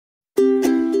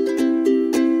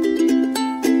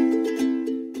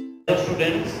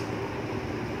Students,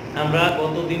 আমরা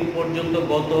গতদিন পর্যন্ত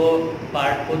গত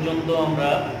পার্ট পর্যন্ত আমরা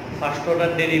ফার্স্ট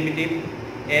অর্ডার ডেরিভেটিভ,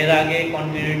 এর আগে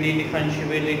কন্টিনিউটি,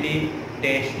 ডিফারেন্সিবিলিটি,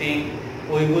 টেস্টিং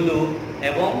ওইগুলো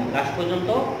এবং লাস্ট পর্যন্ত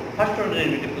ফার্স্ট অর্ডার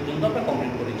ডেরিভেটিভ পর্যন্ত আমরা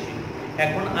কমপ্লিট করেছি।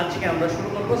 এখন আজকে আমরা শুরু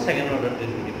করব second order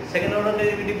derivative. Second order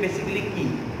derivative basically কি?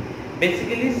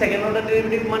 বেসিক্যালি সেকেন্ড অর্ডার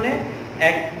ডেরিভেটিভ মানে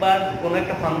একবার কোনো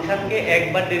একটা ফাংশনকে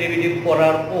একবার ডেরিভেটিভ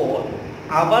করার পর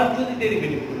আবার যদি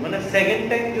ডেরিভেটিভ করি, মানে সেকেন্ড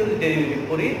টাইম যদি ডেরিভেটিভ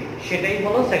করি, সেটাই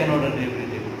হলো সেকেন্ড অর্ডার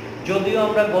ডেরিভেটিভ। যদিও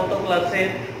আমরা গত ক্লাসে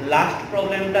লাস্ট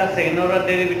প্রবলেমটা সেকেন্ড অর্ডার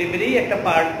ডেরিভেটিভেরই একটা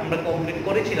পার্ট আমরা কমপ্লিট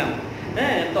করেছিলাম,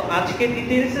 হ্যাঁ, তো আজকে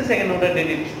ডিটেইলসে সেকেন্ড অর্ডার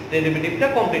ডেরিভেটিভটা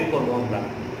কমপ্লিট করব আমরা।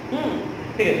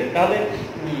 ঠিক আছে,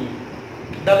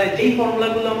 তাহলে যেই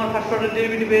ফর্মুলাগুলো আমার ফার্স্ট অর্ডার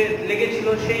ডেরিভেটিভে লেগেছিল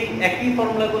সেই একই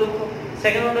ফর্মুলাগুলো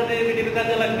সেকেন্ড অর্ডার ডেরিভেটিভে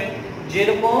কাজে লাগবে।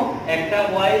 যেরকম একটা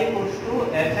y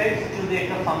fx যদি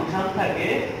একটা ফাংশন থাকে,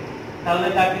 তাহলে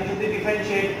তাকে যদি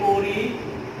ডিফারেন্সিয়েট করি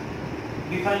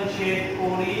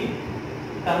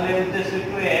তাহলে উদ্দেশ্য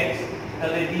একটু x,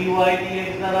 তাহলে dy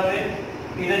dx দাঁড়াবে।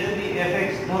 এটা যদি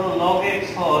fx ধরো log x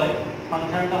হয়,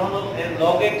 ফাংশনটা হলো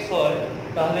log x হয়,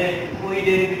 তাহলে ওই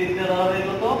ডেরিভেটিভটা দাঁড়াবে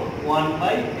কত?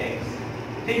 1/x।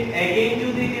 ঠিক এগেইন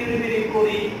যদি ডেরিভেটিভ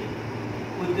করি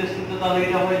উদ্দেশ্য, তাহলে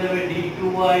এটা হয়ে যাবে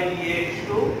d2y dx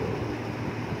টু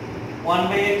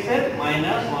 1/x এর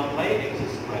মাইনাস 1/x²।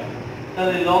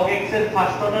 তাহলে log x এর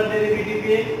ফার্স্ট অর্ডার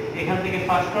ডেরিভেটিভে এখান থেকে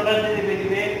ফার্স্ট অর্ডার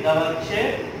ডেরিভেটিভে দাঁড়াচ্ছে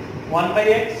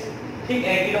 1/x। ঠিক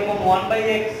একই রকম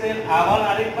 1/x এর আবার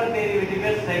আরেকবার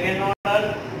ডেরিভেটিভের সেকেন্ড অর্ডার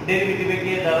ডেরিভেটিভে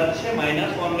গিয়ে দাঁড়াচ্ছে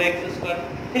মাইনাস 1/x²।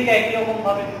 ঠিক একই রকম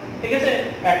ভাবে, ঠিক আছে,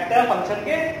 একটা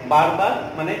ফাংশনকে বারবার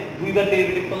মানে দুইবার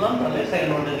ডেরিভেটিভ করলাম তাহলে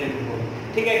সেকেন্ড অর্ডার ডেরিভেটিভ হবে।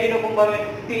 ঠিক একই রকম ভাবে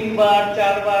তিনবার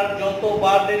চারবার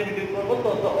যতবার ডেরিভেটিভ করব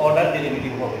তত অর্ডার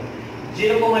ডেরিভেটিভ হবে।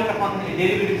 যেরকম একটা ফাংশন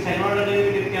ডেরিভেটিভ সেকেন্ড অর্ডার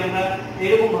ডেরিভেটিভকে আমরা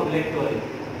এরকম ভাবে লিখতে পারি,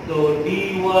 তো dy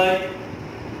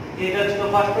এটা ছিল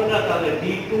ফার্স্ট অর্ডার, তাহলে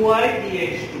d2y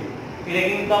dx2, এটা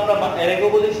কিন্তু আমরা এর আগে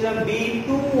বলেছিলাম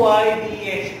d2y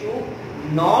dx2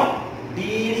 not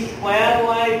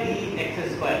d2y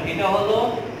dx2, এটা হলো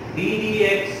d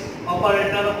dx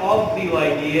operator of dy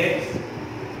dx।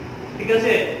 ঠিক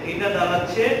আছে, এটা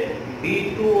দাঁড়াচ্ছে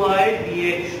d2y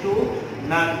dx2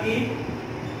 নাকি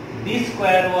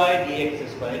d2y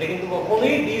dx2। এটা কিন্তু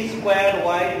কখনোই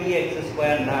d2y dx2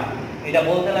 না, এটা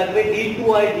বলতে লাগবে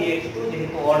d2y dx2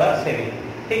 যেহেতু অর্ডার 7।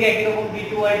 ঠিক একই রকম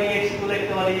d2y dx2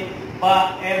 লিখতে পারি, বা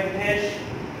f ড্যাশ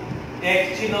x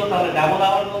ছিল তাহলে ডাবল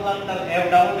আবার বললাম, তাহলে f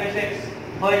ডাবল ড্যাশ x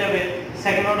হয়ে যাবে।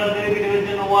 সেকেন্ড অর্ডার ডেরিভেটিভের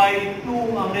জন্য y2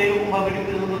 আমরা এরকম ভাবে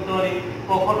রিপ্রেজেন্ট করতে পারি,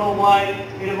 কখনো y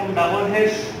এরকম ডাবল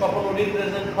ড্যাশ কখনো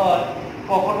রিপ্রেজেন্ট হয়,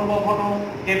 কখনো কখনো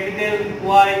ক্যাপিটাল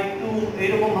Y2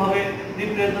 এরকম ভাবে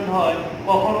রিপ্রেজেন্ট হয়,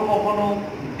 কখনো কখনো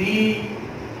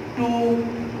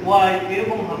D2y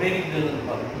এরকম ভাবে রিপ্রেজেন্ট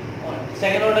হয়।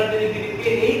 সেকেন্ড অর্ডার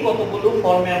ডেরিভেটিভকে এই কতগুলো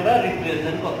ফর্মে আমরা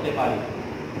রিপ্রেজেন্ট করতে পারি।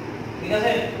 ঠিক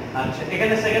আছে, আচ্ছা,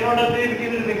 এখানে সেকেন্ড অর্ডার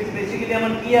ডেরিভেটিভের বেসিক্যালি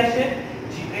আমার কি আসে,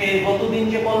 গতদিন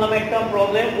যে বললাম একটা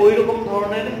প্রবলেম ওই রকম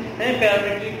ধরনের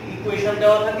প্যারামেট্রিক ইকুয়েশন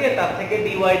দেওয়া থাকে, তার থেকে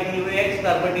dy dx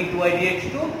তারপর d2y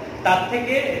dx2, তার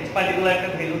থেকে পার্টিকুলার একটা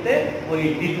ভ্যালুতে ওই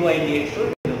d2y dx2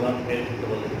 বের করতে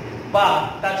বলে। বা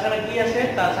তাছাড়া কি আসে,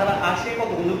 তাছাড়া আসে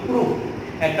কতগুলো প্রুফ।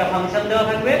 একটা ফাংশন দেওয়া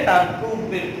থাকবে, তার প্রুফ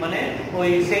মানে ওই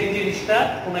সেম জিনিসটা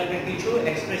কোন একটা কিছু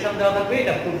এক্সপ্রেশন দেওয়া থাকবে,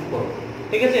 এটা প্রুফ করো।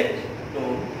 ঠিক আছে, তো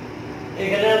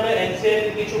এখানে আমরা এনসিআর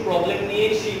কিছু প্রবলেম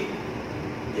নিয়েছি,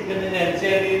 এখানে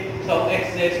এনসিআর সব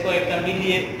এক্সারসাইজ কয়েকটা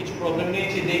মিলিয়ে কিছু প্রবলেম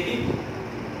নিয়েছি, দেখি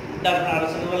তারপর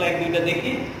আলোচনাগুলো এক দুইটা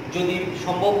দেখি, যদি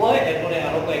সম্ভব হয় এরপরে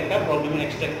আরো কয়েকটা প্রবলেমের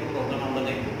এক্সট্রাক্টিভ প্রবলেম আমরা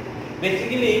দেখব।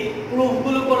 বেসিক্যালি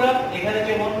প্রুফগুলো করা এখানে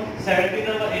যেমন 17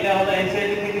 নাম্বার, এটা হলো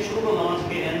এনসিআরটি থেকে শুরু করলাম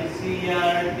আজকে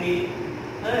এনসিআরটি,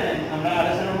 হ্যাঁ, আমরা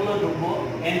আলোচনাগুলো দেখব।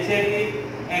 এনসিআরটি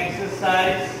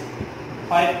এক্সারসাইজ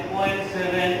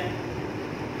 5.7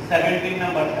 17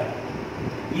 নাম্বারটা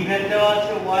গিভেন দেওয়া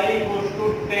আছে y =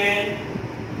 10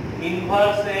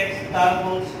 ইনভার্স x তার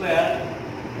whole square,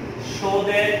 show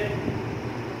that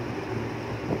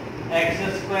x²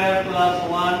 +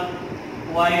 1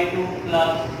 y2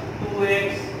 + 2x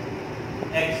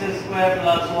x² +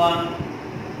 1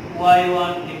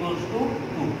 y1 = 2।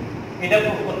 এটা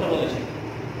প্রুফ করতে বলেছে।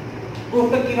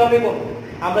 প্রুফটা কিভাবে করব?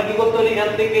 আমরা কি করতে পারি,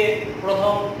 এখান থেকে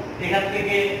প্রথম এখান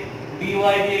থেকে dy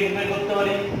dx বের করতে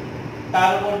পারি,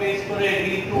 তার উপর বেস করে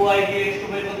d2y dx2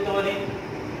 বের করতে পারি।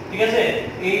 ঠিক আছে,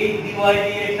 এই dy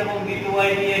dx এবং d2y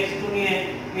dx2 নিয়ে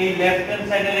এই লেফট হ্যান্ড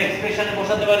সাইডের এক্সপ্রেশনে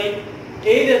বসাতে পারি।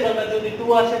 এই রেজাল্টটা যদি 2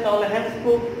 আসে তাহলে হ্যান্স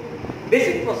প্রুফ।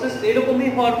 বেসিক প্রসেস এরকমই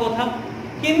হওয়ার কথা,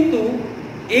 কিন্তু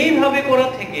এইভাবে করা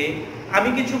থেকে আমি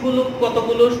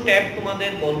কতগুলো স্টেপ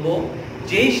তোমাদের বলবো,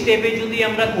 যেই স্টেপে যদি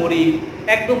আমরা করি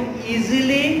একদম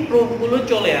ইজিলি প্রুফগুলো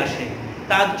চলে আসে।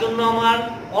 তার জন্য আমার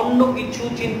অন্য কিছু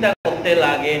চিন্তা করতে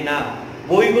লাগে না।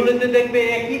 বইগুলোতে দেখবে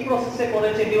একই প্রসেসে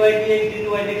করেছে, dy dx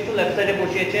dy dx to left সাইডে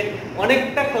বসিয়েছে,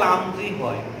 অনেকটা ক্লামজি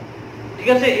হয়। ঠিক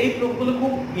আছে, এই প্রুফগুলো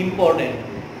খুব ইম্পর্টেন্ট।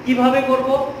 কিভাবে করব,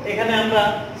 এখানে আমরা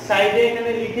সাইডে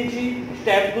এখানে লিখেছি,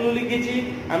 স্টেপগুলো লিখেছি।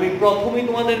 আমি প্রথমেই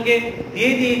তোমাদেরকে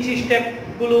দিয়ে দিয়েছি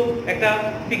স্টেপগুলো একটা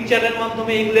পিকচারের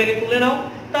মাধ্যমে, এইগুলো আগে তুলে নাও,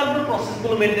 তারপর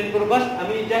প্রসেসগুলো মেইনটেইন করব। বাস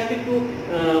আমি জাস্ট একটু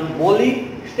বলি।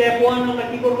 স্টেপ 1 আমরা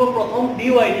কি করব, প্রথম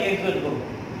ডিওয়াই ডিএক্স বের করব।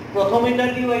 প্রথম এটা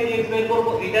ডিওয়াই ডিএক্স বের করব,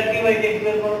 এটা ডিওয়াই ডিএক্স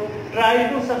বের করব। Try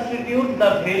to substitute the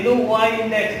value y in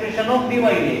the expression of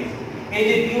dy dx. এই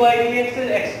যে ডিওয়াই ডিএক্স এর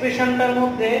এক্সপ্রেশনটার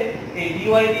মধ্যে এই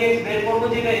ডিওয়াই ডিএক্স বের করব,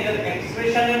 যেটা এর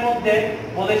এক্সপ্রেশনের মধ্যে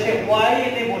বলেছে y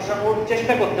এনে বসানোর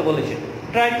চেষ্টা করতে বলেছে।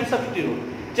 ট্রাই টু সাবস্টিটিউট,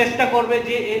 চেষ্টা করবে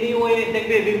যে এনিওয়ে।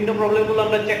 দেখবে বিভিন্ন প্রবলেমগুলো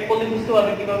আমরা চেক করলে বুঝতে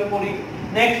পারবে কিভাবে করি।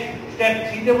 নেক্সট স্টেপ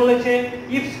 3 তে বলেছে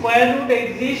if square root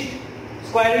exist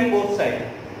স্কয়ারিং both side.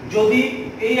 যদি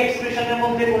এই এক্সপ্রেশনের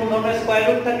মধ্যে কোনো ধরনের স্কয়ার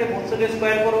রুট থাকে, বোথ সাইডে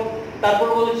স্কয়ার করো। তারপর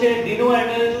বলেছে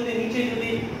ডিনোমিনেটরে যদি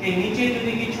নিচে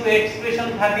যদি কিছু এক্সপ্রেশন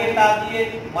থাকে তা দিয়ে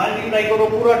মাল্টিপ্লাই করো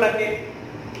পুরোটাকে।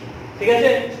 ঠিক আছে,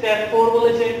 স্টেপ 4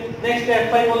 বলেছে। নেক্সট স্টেপ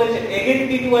 5 বলেছে अगेन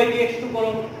d2y dx2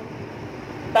 করো।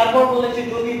 তারপর বলেছে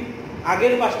যদি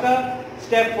আগের পাঁচটা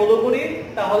স্টেপ ফলো করি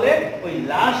তাহলে ওই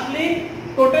লাস্টলি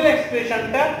টোটাল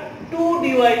এক্সপ্রেশনটা 2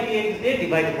 dy dx দিয়ে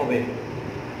ডিভাইড হবে।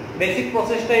 বেসিক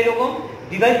প্রসেসটা এরকম।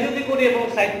 ডিভাইড যদি করি এবং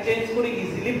সাইড চেঞ্জ করি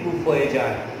ইজিলি প্রুফ হয়ে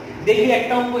যায়। দেখি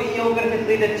একটা অঙ্ক এই অঙ্কের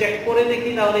ক্ষেত্রে এটা চেক করে দেখি,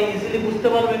 তাহলে ইজিলি বুঝতে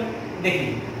পারবেন। দেখি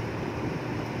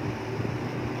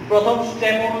প্রথম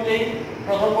স্টেপ অনুযায়ী,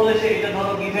 প্রথম বলেছে এটা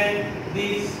ধরো গিভেন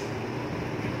দিস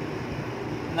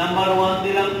নাম্বার 1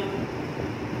 দিলাম।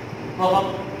 প্রথম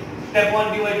step 1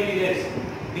 dy dx,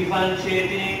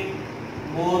 differentiating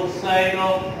both side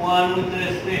of 1 with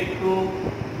respect to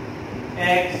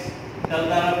x, তাহলে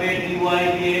দাঁড়াবে dy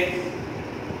dx,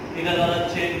 এটা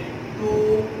দাঁড়াচ্ছে 2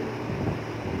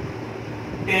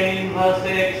 tan inverse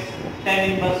x, tan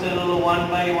inverse হলো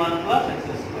 1/1 plus x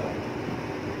square।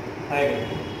 হয়ে গেল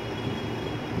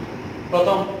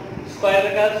প্রথম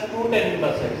স্কয়ারের কাজ 2 tan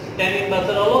inverse x, tan inverse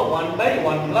হলো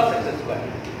 1/1 plus x square।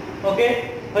 ওকে,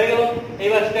 হয়ে গেল।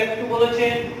 এবার স্টেপ 2 বলেছে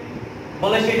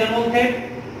এটার মধ্যে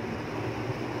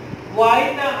y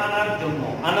টা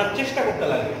আনার চেষ্টা করতে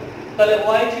লাগবে। তাহলে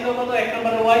y ছিল কত, এক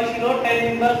নম্বরে y ছিল tan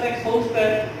inverse x whole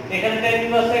square, এখানে tan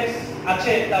inverse x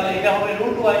আছে, তাহলে এটা হবে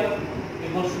 √y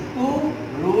equals to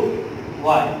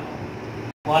 2√y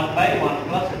 1/1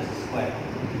 plus x square।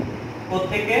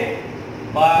 প্রত্যেকে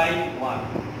by 1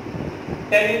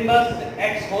 tan inverse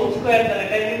x whole square, তাহলে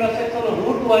tan inverse x হলো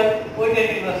 √y, ওই tan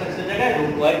inverse x এর জায়গায়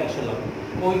 √y বসালাম।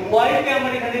 ওই y কে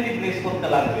আমরা এখানে রিপ্লেস করতে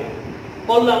লাগবে,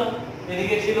 করলাম।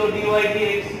 এদিকে ছিল dy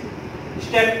dx।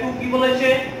 স্টেপ 2 কি বলেছে,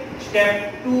 স্টেপ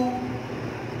 2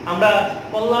 আমরা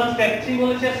করলাম। স্টেপ 3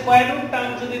 বলেছে স্কয়ার রুট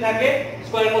টার্ম যদি থাকে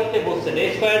স্কয়ার করতে বসছে, এই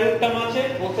স্কয়ার রুট টার্ম আছে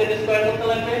বসে স্কয়ার করতে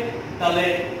লাগবে। তাহলে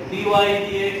dy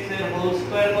dx এর হোল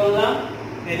স্কয়ার করলাম,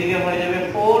 এদিকে হয়ে যাবে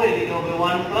 4, এদিকে হবে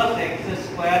 1 প্লাস x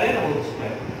স্কয়ার এর হোল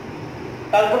স্কয়ার।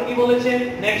 তারপর কি বলেছে,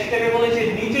 নেক্সট স্টেপে বলেছে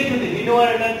নিচে যদি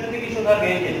ডিনোমিনেটর যদি কিছু থাকে,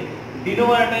 এই যে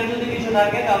ডিনোমিনেটর যদি কিছু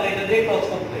থাকে তাহলে এটা দিয়ে ক্রস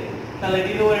করতে। তাহলে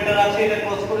ডিনোমিনেটর আছে, এটা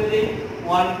ক্রস করে দেই,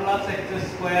 1 প্লাস x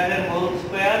স্কয়ার এর হোল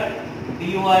স্কয়ার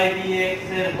dy dx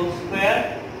এর হোল স্কয়ার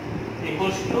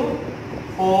ইকুয়ালস টু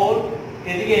 4।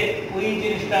 এদিকে ওই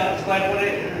জিনিসটা স্কয়ার করে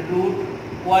রুট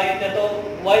y, টা তো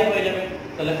y হয়ে যাবে,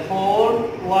 তাহলে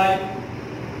 4y।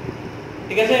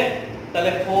 ঠিক আছে,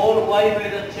 তাহলে 4y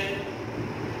হয়ে যাচ্ছে।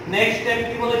 নেক্সট স্টেপ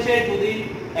কি বলেছে, যদি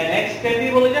নেক্সট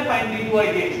স্টেপই বলেছে ফাইন্ড dy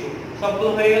dx2,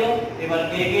 সবগুলো হয়ে গেল। এবার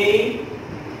again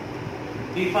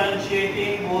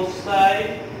differentiating both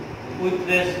sides with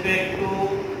respect to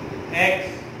x,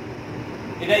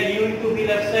 এটা u into v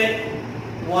left side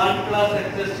 1 plus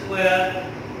x square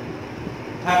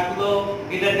থাকলো,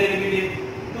 এটা derivative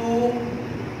 2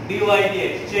 dy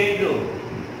dx, change rule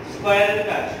স্কয়ারের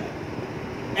কাজ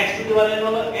x to the power n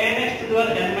হলো n x to the power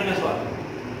n minus 1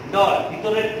 dot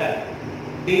ভিতরেরটা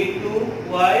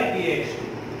d2y dx2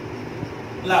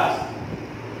 plus,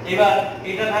 এবার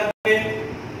এটা থাকবে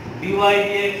dy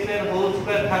dx এর whole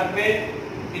square থাকবে,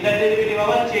 এটা ডেরিভেটিভ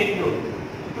আবার change rule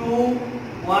 2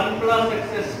 1 plus x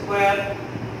square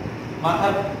মাথা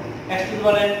x to the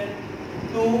power n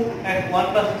 2 1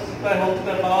 plus x square whole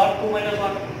square power 2 minus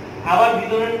 1, আবার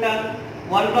ভিতরেরটা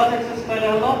 1 plus x square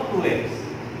হলো 2x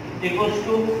equals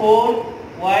to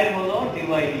 4y হলো dy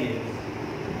dx।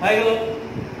 হয়ে গেল।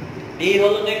 এই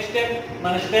হলো নেক্সট স্টেপ,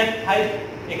 মানে স্টেপ 5,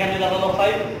 এখানে দাঁড়ালো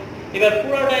 5। এবার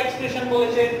পুরোটা এক্সপ্রেশন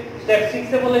বলেছে, স্টেপ 6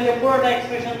 এ বলেছে পুরোটা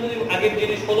এক্সপ্রেশন যদি আগের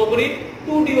জিনিস ফলো করি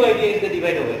 2 dy dx দিয়ে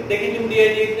ডিভাইড হবে। দেখি 2 dy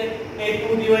dx, এই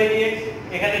 2 dy dx,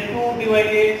 এখানে 2 dy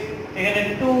dx, এখানে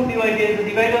 2 ডিভাইড dx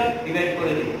ডিভাইডার ডিভাইড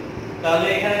করে দিই, তাহলে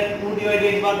এখানে 2 ডিভাইড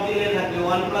dx বাদ দিলে থাকবে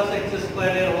 1 + x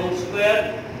স্কয়ার এর হোল স্কয়ার,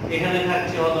 এখানে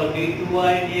থাকছে হলো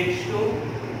d2y dx2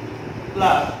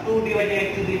 plus 2 divide dx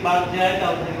যদি বাদ যায়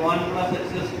তাহলে থাকে 1 + x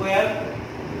স্কয়ার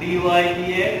dy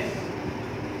dx,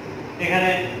 এখানে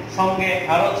সঙ্গে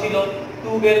আরো ছিল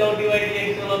 2 গেল dy dx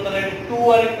হলো, তাহলে 2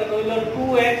 আর একটা হলো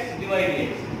 2x dy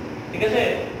dx, ঠিক আছে।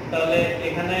 তাহলে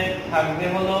এখানে থাকবে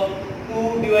হলো 2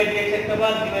 dy dx একটা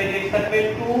বাদ, dy dx থাকবে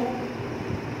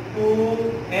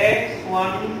 2x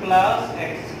 1 +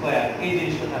 x স্কয়ার, এই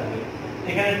জিনিসটা থাকবে।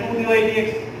 এখানে 2 dy dx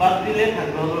বাদ দিলে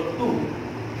থাকবে হলো 2,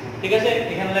 ঠিক আছে।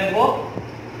 এখানে লিখবো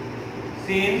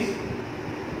since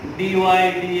dy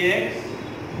dx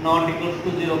not equals to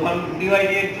 0, কারণ dy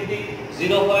dx যদি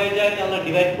 0 হয়ে যায় তাহলে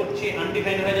ডিভাইড করছি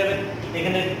আনডিফাইন্ড হয়ে যাবে,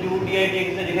 এখানে 2 dy dx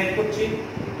এ ডিভাইড করছি,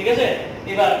 ঠিক আছে।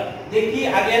 এবার দেখি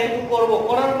আগে এতটুকু করব,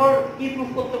 করার পর কি প্রুফ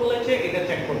করতে বলেছে এটা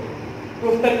চেক করব।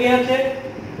 প্রুফটা কি আছে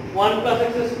 1 +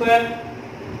 x স্কয়ার,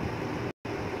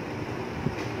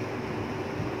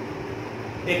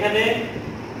 এখানে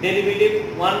ডেরিভেটিভ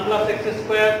 1 + x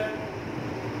স্কয়ার,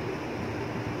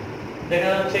 দেখা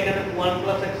যাচ্ছে এখানে 1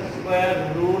 + x স্কয়ার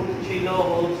রুট ছিল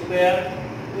হোল স্কয়ার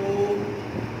 2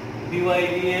 dy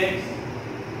dx,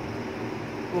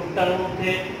 প্রুফটার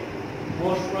মধ্যে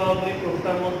মোস্ট প্রবাবলি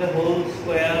প্রুফটার মধ্যে হোল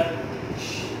স্কয়ার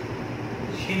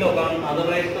ছিল, কারণ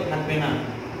আদারওয়াইজ তো থাকবে না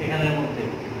এখানের মধ্যে।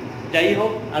 যাই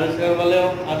হোক আর স্কয়ার বলেও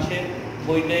আছে,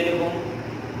 বইটা এরকম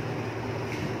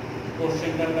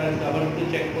কোশ্চেনটা আবার একটু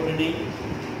চেক করে নিই।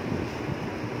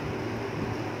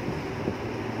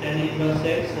 tan inverse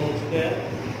x whole square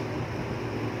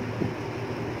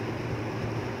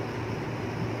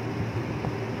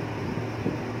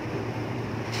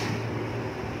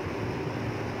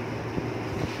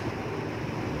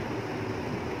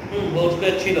whole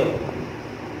square ছিল,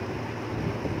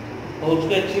 হোল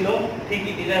স্কয়ার ছিল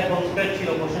ঠিকই, এটা হোল স্কয়ার ছিল,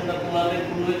 কোশ্চেনটা তোলাতে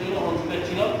ভুল হয়েছিল, হোল স্কয়ার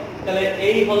ছিল। তাহলে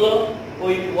এই হলো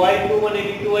ওই y2 মানে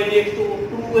d2y dx2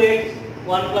 2x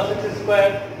 1 + x square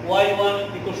y1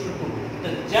 = 2, তো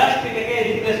জাস্ট এটাকে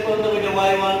রিপ্লেস করে দেব যে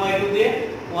y1 y2 দিয়ে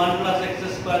 1 + x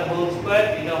স্কয়ার হোল স্কয়ার,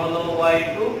 এটা হলো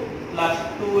y2 plus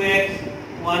 2x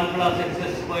 1 + x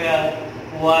square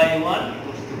y1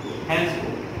 = 2। Hence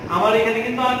আমার এখানে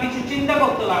কিন্তু আর কিছু চিন্তা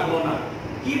করতে লাগলো না,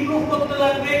 কি প্রুফ করতে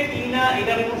লাগবে কি না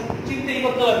এটা প্রুফ চিন্তাই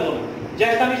করতে লাগলো না,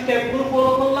 জাস্ট আমি স্টেপগুলো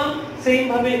ফলো করলাম, সেম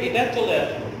ভাবে এটা চলে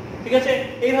আসলো, ঠিক আছে।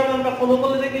 এইভাবে আমরা ফলো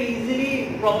করলে দেখবে ইজিলি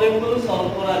প্রবলেমগুলো সলভ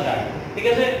করা যায়, ঠিক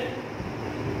আছে।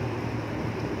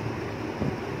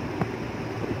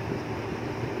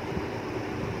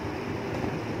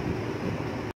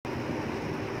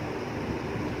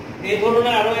 এই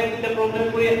ধরনের আরো একটা প্রবলেম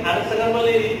করি, আরএসএল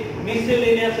বলে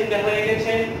মিসেলেনিয়াস এটা হয়ে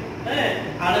গেছে, হ্যাঁ।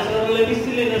 আরএসএল বলে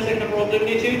মিসেলেনিয়াস একটা প্রবলেম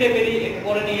নিয়েছি, ওইটা বেরি একটা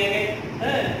করে নিয়ে আগে,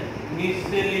 হ্যাঁ।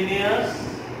 মিসেলেনিয়াস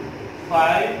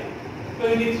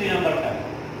 523 নাম্বারটা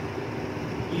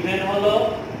ইভেন হলো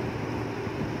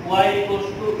y =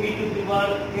 e to the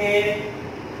power a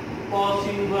cos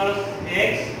inverse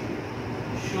x,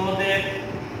 show that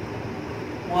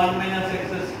 1 - x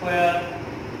square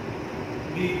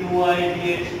d2y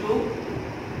dx2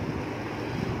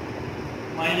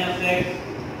 minus x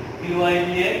dy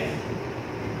dx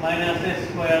minus a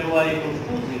square y =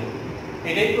 0,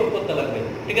 এটাই প্রুফ করতে লাগবে,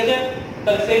 ঠিক আছে।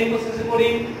 তাহলে সেম প্রসেসে করি,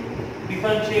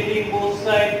 ডিফারেন্সিয়েটিং বোথ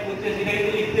সাইড উইথ এটাকে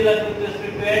লিখতে লাগবে উইথ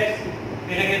রেসপেক্ট টু x,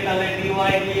 এটাকে তাহলে dy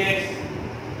dx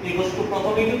 =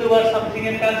 প্রথম e to the power something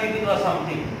এর কাজ e to the power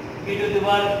something e to the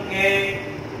power a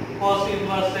cos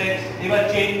inverse x, এবার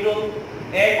chain rule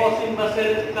a cos inverse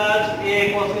এর কাজ a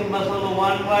cos inverse হলো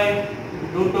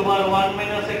 1/√1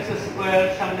 - x square,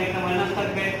 সামনে একটা মাইনাস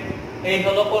থাকবে, এই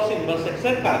হলো cos inverse x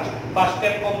এর কাজ। First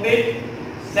step complete.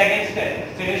 Second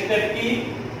step কি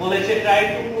বলেছে, try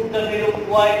to put the value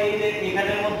y, এই যে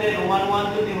এখানের মধ্যে রোমান 1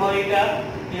 যদি হয় এটা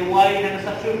এই y এখানে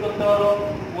সাবস্টিটিউট করতে পারো,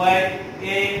 y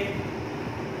a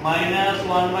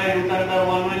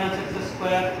 -1/√1 - x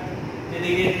স্কয়ার,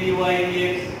 এদিকে dy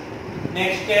dx।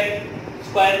 Next step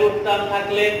square root term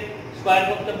থাকলে স্কয়ার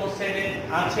করতে বোথ সাইডে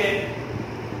আছে,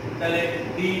 তাহলে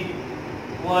dy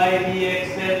dx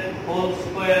এর whole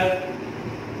square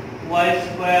y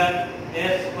square a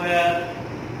square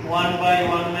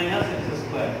 1/1 - x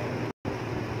square.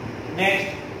 Next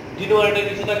denominator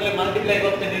কিছু থাকলে মাল্টিপ্লাই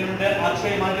করতে, ডিনোমিনেটর আছে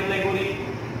মাল্টিপ্লাই করি,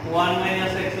 1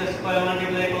 - x স্কয়ার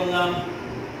মাল্টিপ্লাই করলাম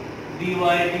dy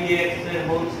dx এর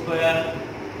whole square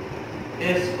a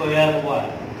square y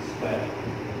square.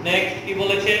 Next কি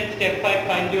বলেছে, step 5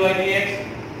 find dy dx,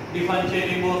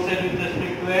 differentiating both side with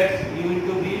respect to x, u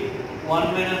into b 1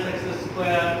 - x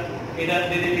square, এটার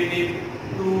derivative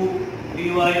 2 dy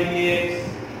dx,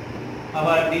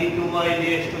 আবার d2y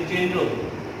dx to change rule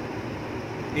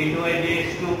d2y dx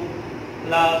two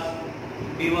plus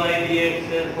dy dx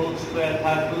এর whole square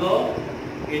থাকলো,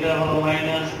 এটা হলো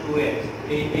 -2x,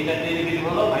 এইটা derivative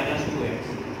হলো -2x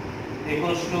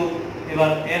equals to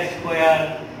এবার s square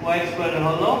y square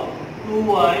হলো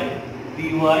 2y dy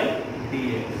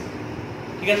dx।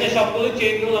 ঠিক আছে, সবগুলো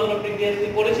চেঞ্জ হলো, আমরা প্রিভিয়াসলি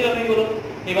পড়েছিলাম এগুলো।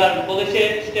 এবার বলেছে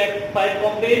স্টেপ 5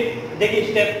 কমপ্লিট। দেখি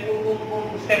স্টেপ 2 কোন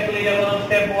স্টেপগুলো এটা করলাম।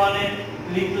 স্টেপ 1 এ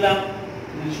লিখলাম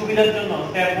সুবিধার জন্য,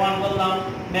 স্টেপ 1 করলাম।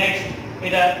 নেক্সট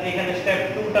এটা এখানে স্টেপ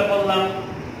 2 টা করলাম।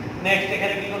 নেক্সট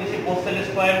এখানে কি করেছি, বোথ সাইড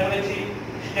স্কয়ার করেছি।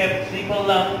 স্টেপ 3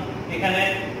 করলাম, এখানে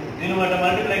ডিনোমিনেটর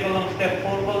মাল্টিপ্লাই করলাম। স্টেপ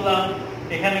 4 করলাম,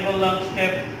 এখানে করলাম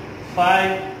স্টেপ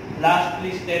 5,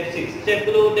 লাস্টলি স্টেপ 6।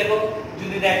 স্টেপগুলো দেখো,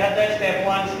 যদি দেখা যায় স্টেপ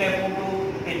 1 স্টেপ 2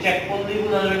 এই চেক করলেই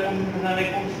বোঝা যাবে কোনখানে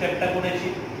কোন স্টেপটা করেছি।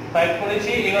 5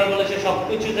 করেছি। এবার বলেছে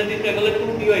সবকিছু যদি করলে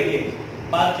 2 dy dx,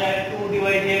 বাদ যায় 2 dy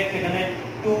dx, এখানে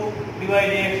 2 dy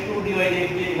dx 2 dy dx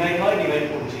দিয়ে ডিভাইড হয়, ডিভাইড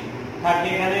করছি। থাকে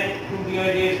এখানে 2 dy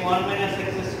dx 1 - x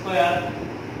square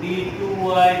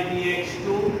d2y dx2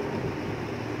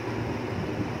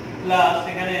 plus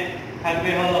এখানে থাকবে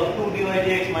হলো 2 dy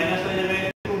dx মাইনাস হয়ে যাবে,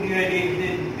 2 dy dx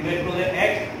দিয়ে ডিভাইড করলে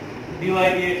x, dy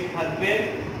dx থাকবে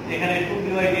এখানে 2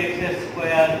 dy dx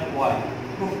স্কয়ার y।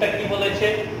 প্রুফটা কি বলেছে,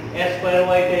 s স্কয়ার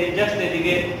y কে জাস্ট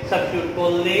এদিকে সাবস্টিটিউট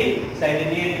করলেই সাইডে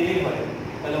নিয়ে নিলেই হয়।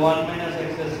 তাহলে 1 -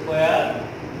 x square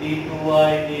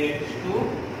d2y dx2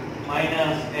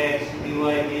 minus x dy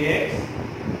dx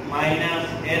minus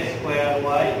s square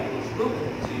y equals to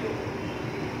 0।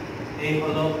 এই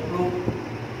হলো প্রুফ।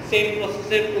 সেম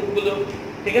প্রসেসের প্রুফগুলো,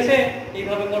 ঠিক আছে,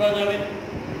 এইভাবে করা যাবে।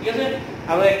 ঠিক আছে,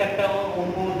 আরো একটা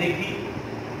অঙ্ক দেখি।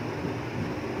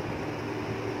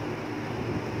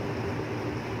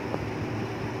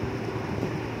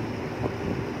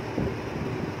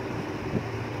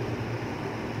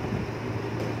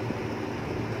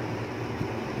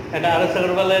 এটা আরএস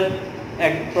আগরওয়ালের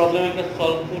এক প্রবলেম একটা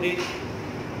সলভ করি।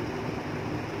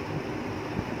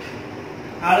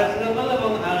 আরএস আগরওয়াল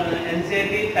এবং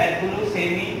এনসিইআরটি টাইপগুলো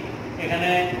সেমই।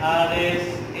 এখানে আরএস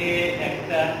এ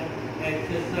একটা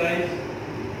এক্সারসাইজ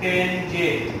 10J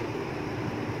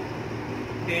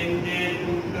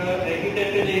দুটো একই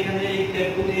টাইপের, এখানে এই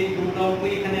টাইপগুলো এই দুটো অঙ্ক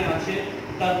এখানে আছে।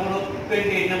 তারপর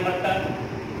 28 নাম্বারটা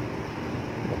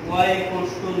y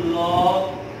 = log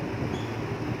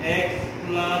x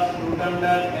plus root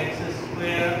under x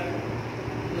square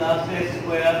plus a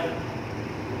square,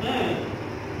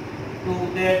 to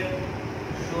that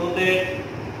show that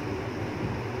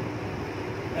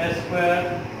a square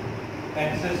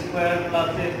x square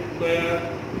plus a square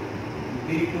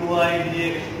d2y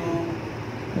dx2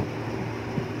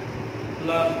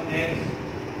 plus x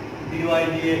dy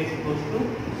dx equals to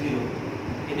 0।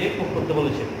 এটাই প্রুফ করতে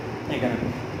বলেছে এখানে।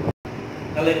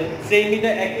 তাহলে সেইটা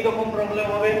একই রকম problem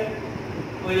হবে।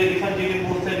 ওই যে differentiating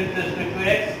both side with respect to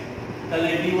x, তাহলে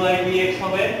dy dx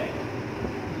হবে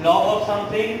log of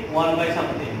something 1 by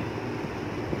something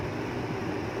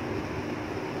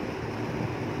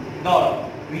dot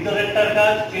ভিতরেরটার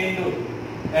কাজ চেইন রুট,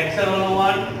 x এর হলো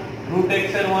 1, রুট x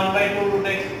এর 1/2 রুট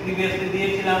x প্রিভিয়াসলি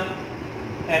দিয়েছিলাম,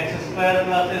 x square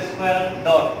plus a square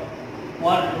dot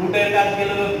 1 রুটের কাজ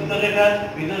গেল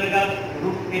ভিতরের কাজ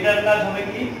রুট, এটার কাজ হবে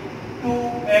কি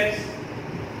 2x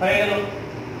হয়ে গেল,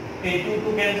 এই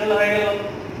 2 ক্যান্সেল হয়ে গেল,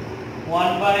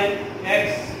 1/x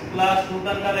plus root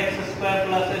under x square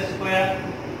plus a square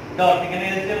dot এখানে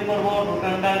এলসিএম করব, root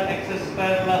under x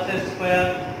square plus a square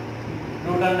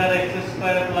root under x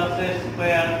square plus a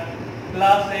square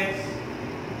plus x,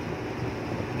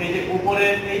 এই যে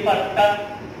উপরের এই পার্টটা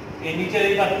এই নিচের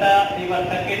এই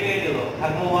পার্টটা কেটে গেল,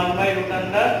 থাকলো 1/root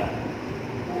under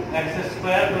x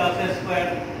square plus a square.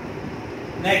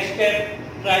 Next step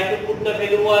try to put the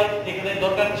value y, এখানে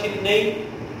দরকার ছিল নেই,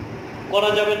 করা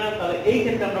যাবে না, তাহলে এই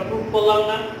ক্ষেত্রে আমরা প্রুফ করলাম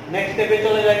না। নেক্সট স্টেপে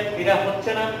চলে যাই, এটা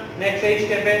হচ্ছে না। নেক্সট এই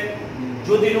স্টেপে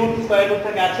যদি রুট স্কয়ার রুট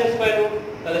থাকে, আছে স্কয়ার রুট,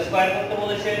 তাহলে স্কয়ার করতে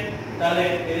বলেছে, তাহলে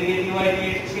এদিকে dy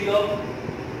dx ছিল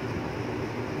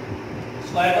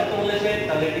স্কয়ার করতে বলেছে,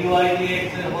 তাহলে dy dx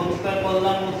এর হোল স্কয়ার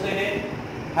করলাম বসে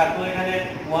থাকলো এখানে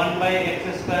 1/x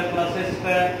square plus a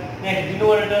square. Next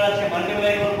denominator আছে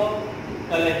মাল্টিপ্লাই করব,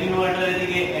 তাহলে ডিনোমিনেটর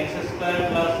এদিকে x square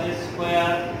plus a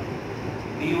square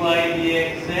dy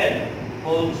dx এর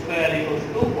whole square equals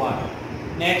to 1।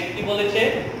 Next কি বলেছে,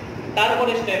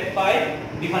 তারপরে স্টেপ 5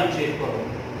 ডিফারেন্সিয়েট করো,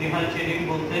 ডিফারেন্সিয়েটিং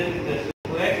বলতে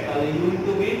x, তাহলে u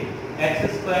into b x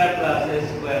square plus a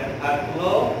square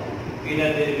থাকলো এটা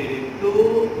derivative 2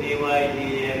 dy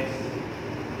dx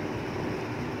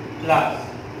plus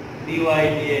dy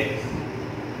dx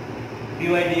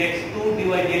 2 dy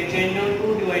dx change হল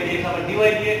 2 dy dx আবার dy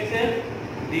dx এর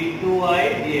d2y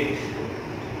dx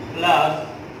plus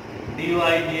dy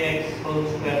dx whole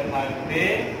square থাকবে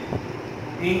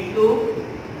into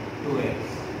 2x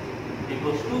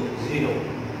equals to 0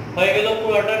 হয়ে গেল।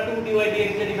 পুরোটা 2 dy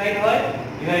dx এ divide হয়,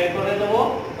 ডিভাইড করে দেব,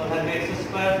 তো থাকবে x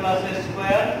square plus a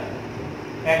square,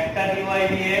 একটা dy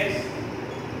dx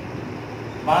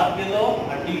বাদ গেল,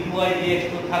 আর dy dx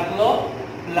তো থাকলো,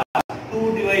 প্লাস 2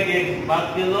 dy dx বাদ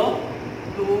গেল,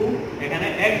 2 এখানে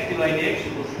x dy dx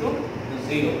equals to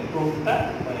 0। প্রুফটা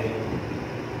হয়ে গেল।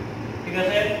 ঠিক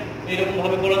আছে, এরকম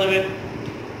ভাবে করা যাবে।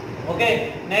 ওকে,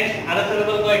 নেক্সট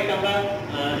আনসারেবল কয়েকটা আমরা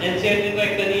এনসিআরটি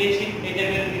কয়েকটা নিয়েছি, এই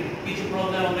টাইপের কিছু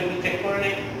প্রবলেম আমরা একটু চেক করে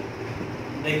নেই,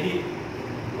 দেখি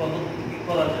কত কি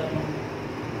করা যায়।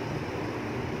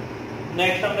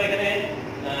 নেক্সট আমরা এখানে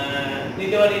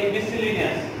নিতে পারি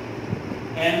মিসেলিনিয়াস,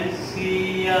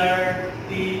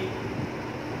 এনসিআরটি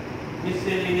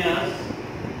মিসেলিনিয়াস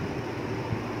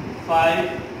 5,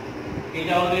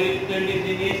 এটা আমাদের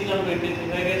 23 দিয়েছিলাম, 23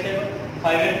 হয়ে গেছে।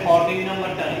 5 এর 14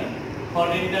 নাম্বারটা নেই,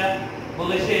 14টা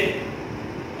বলেছে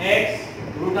x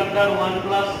root under 1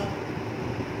 plus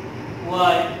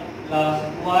y plus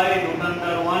y root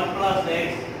under 1 plus x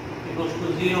equals to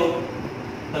 0।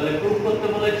 তাহলে প্রুফ করতে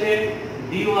বলেছে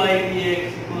dy dx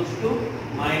equals to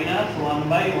minus 1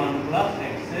 by 1 plus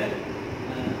x এর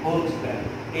হোল স্কয়ার,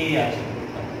 এই আছে।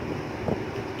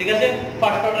 ঠিক আছে,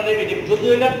 ফার্স্ট অর্ডার ডেরিভেটিভ,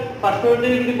 যদিও এটা ফার্স্ট অর্ডার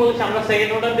ডেরিভেটিভ বলেছে, আমরা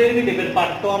সেকেন্ড অর্ডার ডেরিভেটিভের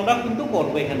পার্টটা আমরা কিন্তু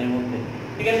করব এখানের মধ্যে।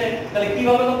 ঠিক আছে, তাহলে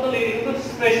কিভাবে করতে হবে, এটা কিন্তু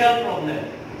স্পেশাল প্রবলেম,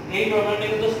 এই প্রবলেমটা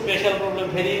কিন্তু special problem,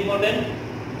 very important.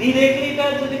 Directly এটা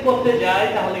যদি করতে যাই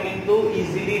তাহলে কিন্তু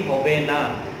ইজিলি হবে না,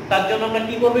 তার জন্য আমরা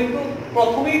কি করব, একটু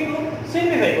প্রথমে একটু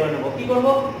সিম্পলিফাই করে নেব। কি করব,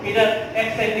 এটা x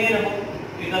সাইড নিয়ে নেব,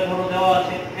 এটা ধরো দেওয়া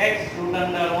আছে x root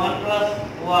under 1 plus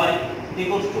y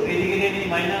equals to এদিকে নিয়ে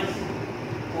minus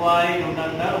y root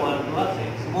under 1 plus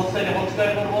x, both সাইডে হোল স্কয়ার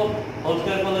করব, হোল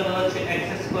স্কয়ার করলে দাঁড়াচ্ছে x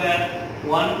square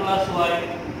 1 plus y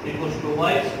equals to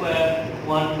y square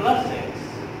 1 plus x।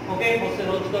 Okay, both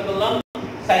সাইডে হোল স্কয়ার করলাম,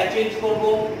 side change করব,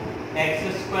 x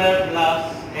square plus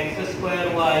x square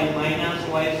y minus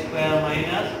y square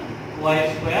minus y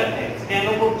square x। কেন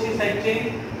করছি side change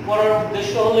করার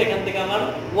উদ্দেশ্য হলো এখান থেকে আমার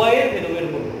y এর ভ্যালু বের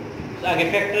করব, আগে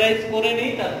ফ্যাক্টরাইজ করে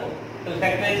নেই, তারপর তাহলে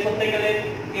ফ্যাক্টরাইজ করতে গেলে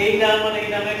এই টার্ম মানে এই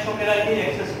টার্ম একসঙ্গে রাখি,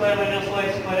 x square minus y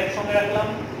square একসঙ্গে রাখলাম,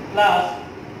 প্লাস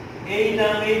এই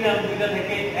টার্ম দুইটা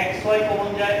থেকে xy কমন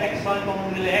যায়, xy কমন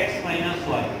গেলে x minus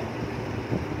y,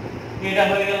 এটা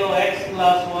হয়ে গেল x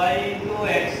plus y into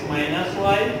x minus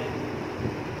y,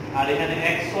 আর এখানে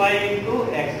xy into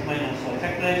x minus y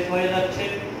factorise হয়ে যাচ্ছে।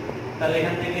 তাহলে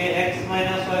এখান থেকে x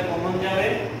minus y কমন যাবে,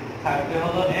 থাকবে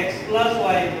হলো x plus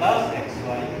y plus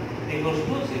xy equals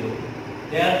to 0।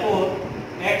 therefore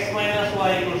x minus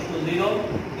y equals to 0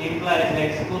 implies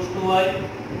x equals to y,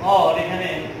 और এখানে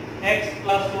x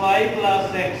plus y plus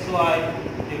xy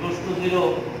equals to 0,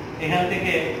 এখান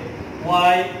থেকে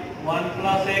y 1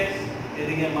 plus x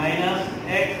এদিকে minus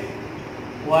x,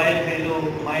 y এর value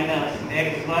minus x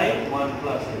by 1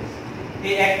 plus x।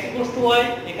 এই x equals to y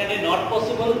এখানে not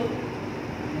possible,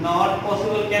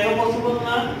 কেন possible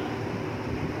না,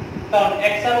 কারণ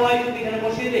x আর y যদি এখানে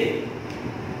বসিয়ে দেই,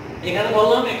 এখানে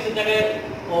বললাম x এর জায়গায়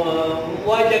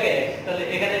y জায়গায় x, তাহলে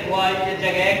এখানে y এর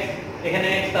জায়গায় x, এখানে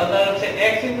x, তাহলে হচ্ছে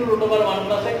x into root over 1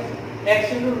 plus x, x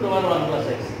into root over 1 plus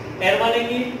x, এর মানে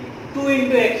কি 2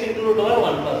 into x into root over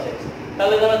 1 plus x।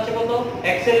 তাহলে দাঁড়াচ্ছে কত,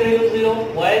 x এর ভ্যালু 0,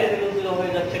 y এর ভ্যালু 0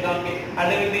 হয়ে যাচ্ছে, কারণ কি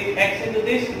আলটিমেটলি x into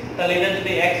this, তাহলে এটা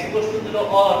যদি x equals to 0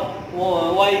 or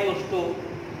y equals to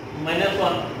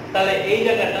 -1, তাহলে এই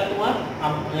জায়গাটা তোমার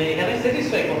এখানে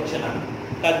স্যাটিসফাই করছে না,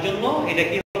 তার জন্য এটা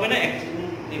কি হবে না, x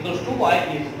equals to y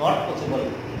is not possible।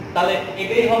 তাহলে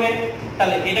এটাই হবে,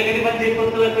 তাহলে এটাকে ডিফারেন্সিয়েট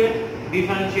করতে লাগবে,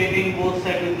 differentiating both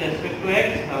side with respect to x,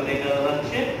 তাহলে এটা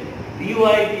দাঁড়াচ্ছে dy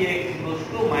dx equals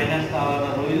to minus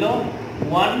আলাদা হইল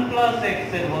 1 plus x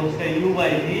এর whole square u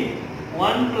by v,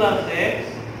 1 plus x,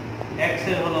 x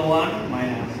এর হলো 1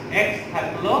 minus x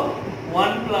থাকলো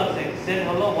 1 plus x এর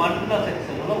হলো 1 plus x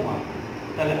এর হলো 1,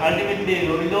 তাহলে আলটিমেটলি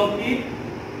রইল কি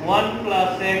 1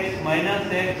 plus x minus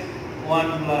x 1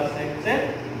 plus x এর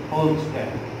হোল স্কয়ার,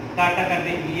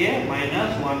 কাটাকাটি গিয়ে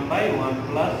minus 1 by 1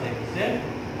 plus x এর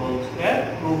হোল স্কয়ার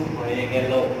প্রুফ হয়ে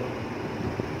গেল।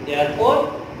 therefore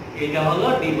এটা হলো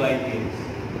dy dx।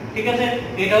 ঠিক আছে,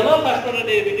 এটা হলো ফার্স্ট অর্ডার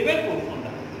ডেরিভেটিভের প্রুফ।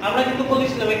 আমরা কিন্তু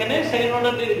বলেছিলাম এখানে সেকেন্ড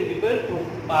অর্ডার ডেরিভেটিভের প্রুফ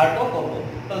পার্টও করব,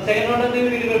 তাহলে সেকেন্ড অর্ডার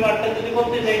ডেরিভেটিভের পার্টটা যদি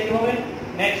করতে যাই কি হবে,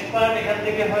 নেক্সট পার্ট এখান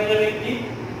থেকে হয়ে যাবে কি,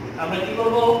 আমরা কি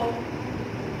করব,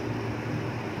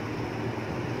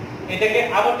 এটাকে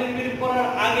আবার ডেরিভেটিভ করার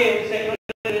আগে সেকেন্ড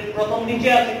অর্ডার প্রথম নিচে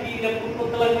আছে কি, এটা প্রুফ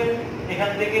করতে লাগবে,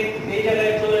 এখান থেকে এই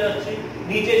জায়গায় চলে যাচ্ছে,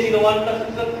 নিচে ছিল 1 plus x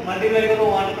মাল্টিপ্লাই করব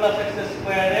 1 plus x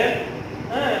স্কয়ার এর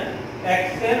x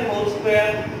এর whole square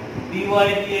dy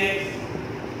dx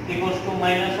equals to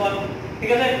 -1,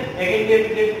 ঠিক আছে again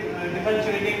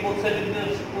differentiating both side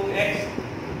two x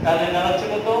তাহলে দাঁড়াচ্ছে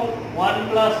কত 1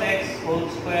 প্লাস x হোল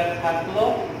স্কয়ার থাকলো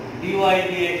dy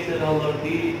dx এর হলো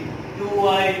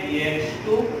d2y dx2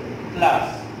 প্লাস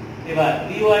এবার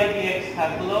dy dx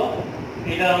থাকলো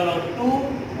এটা হলো 2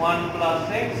 1 প্লাস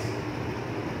x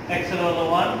x এর হলো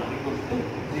 1 ইকুয়ালস টু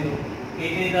 0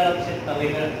 এইটাই দাঁড়াচ্ছে তাহলে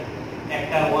এটা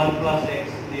একটা 1 প্লাস x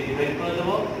দিয়ে ডিভাইড করে দেব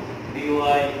dy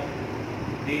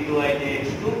d2y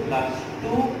dx2 plus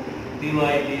 2 dy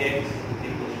dx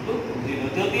equals to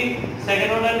 0 যদি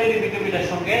সেকেন্ড অর্ডার ডেরিভেটিভ এর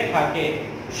সঙ্গে থাকে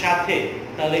সাথে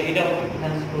তাহলে এটা হবে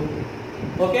হ্যান্স প্রুফ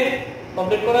ওকে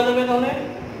কমপ্লিট করা যাবে তাহলে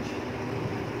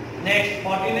নেক্সট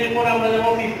 14 এর পর আমরা যাব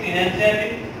 15 অ্যানসার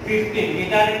 15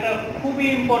 এটা একটা খুবই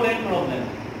ইম্পর্টেন্ট প্রবলেম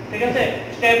ঠিক আছে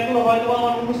স্টেপগুলো হয়তো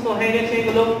আমার মুখস্থ হয়ে গেছে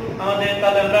এগুলো আমাদের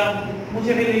তাহলে আমরা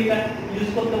মুছে ফেলে এটা ইউজ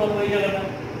করতে পারবো এই জায়গাটা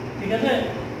ঠিক আছে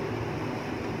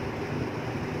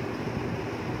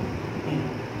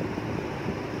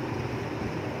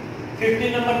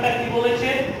 15 নাম্বারটা কি বলেছে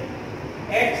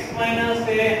x - a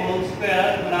whole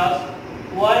square plus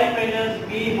y - b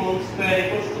whole square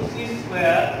equals to c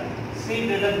square c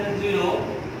greater than 0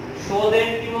 show that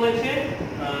কি বলেছে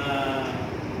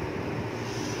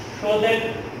show that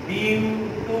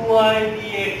d2y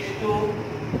dx2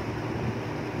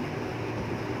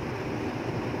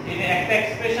 এটা একটা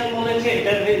এক্সপ্রেশন বলেছে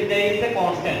এটা ইজ এ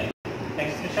কনস্ট্যান্ট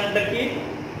এক্সপ্রেশনটা কি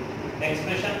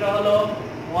এক্সপ্রেশনটা হলো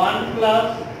 1 plus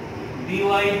dy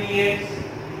dx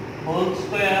whole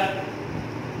square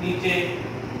নিচে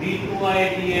d2y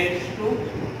dx2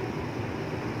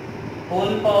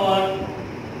 whole power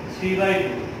 3/2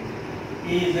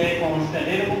 is a constant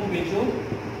এরকম কিছু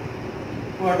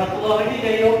পুরোটা পুরো হয়নি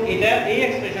যাই হোক এটা এই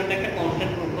এক্সপ্রেশনটা একটা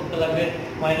কনস্ট্যান্ট প্রুফ করতে লাগবে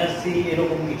 -c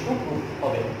এরকম কিছু প্রুফ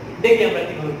হবে দেখি আমরা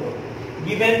কিভাবে করব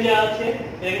গিভেন যা আছে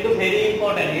এটা কিন্তু ভেরি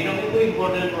ইম্পর্টেন্ট এটা কিন্তু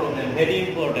ইম্পর্টেন্ট প্রবলেম ভেরি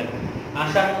ইম্পর্টেন্ট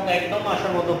আসার মতো একদম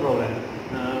আসার মতো প্রবলেম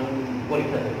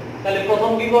পরীক্ষাতে তাহলে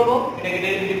প্রথম কি করব এটাকে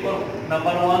ডেরিভেটিভ করব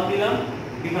নাম্বার 1 দিলাম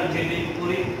ডিফারেন্সিয়েটিং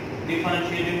করি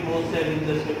differentiating both sides with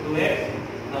respect to x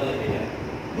তাহলে এটা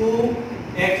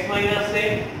 2x - a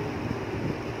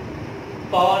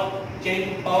পাওয়ার চেঞ্জ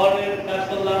পাওয়ারের কাজ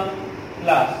করলাম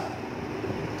প্লাস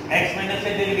x -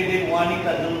 a ডেরিভেটিভ 1 ই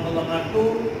তার জন্য করলাম না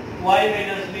 2y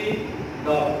 - b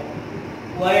dot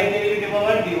y derivative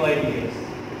আবার dy dx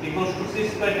equals to c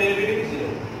square derivative 0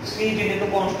 c যেহেতু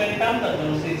কনস্ট্যান্ট টার্ম তার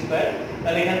জন্য c স্কয়ার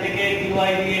তাহলে এখান থেকে dy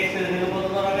dx এর ভ্যালু কত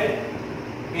দাঁড়াবে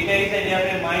এটা এই সাইডে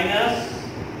হবে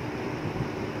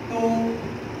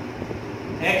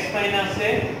 -2x - a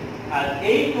আর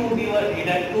এই 2 dy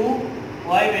এটা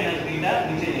 2y - b টা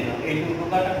নিচে নিয়ে নাও এই 2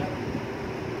 কাটা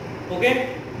ওকে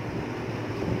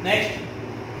নেক্সট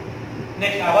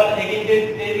আবার এগেইন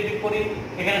ডেরিভেটিভ করি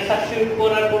এখানে সাবস্টিটিউট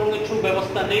করার কোনো কিছু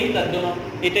ব্যবস্থা নেই তার জন্য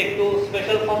এটা একটু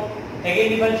স্পেশাল ফর্ম এগেইন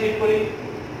ডিফারেন্সিয়েট করি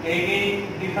again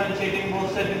differentiating both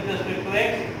sides with respect to x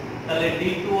তাহলে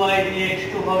d2y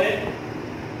dx2 হবে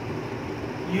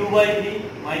u/v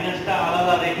মাইনাসটা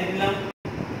আলাদা রেখে দিলাম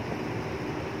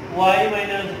y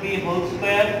 - b whole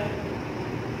square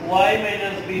y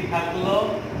 - b থাকলো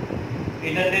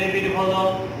এটা ডেরিভেটিভ হলো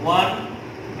 1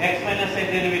 x - a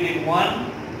ডেরিভেটিভ 1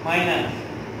 মাইনাস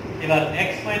এবার x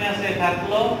 - a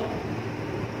থাকলো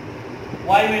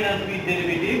y - b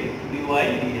derivative dy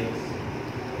dx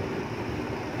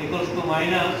equals to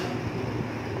minus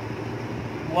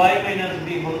y - b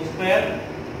whole square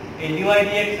এই dy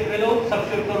dx এর ভ্যালু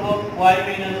সাবস্টিটিউট করব y -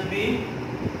 b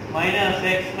minus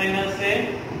x - a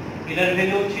এটার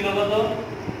value ছিল কত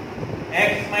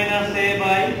x - a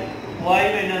by y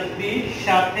 - b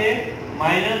সাথে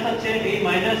minus আছে এই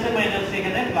মাইনাসে মাইনাস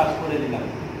এখানে প্লাস করে দিলাম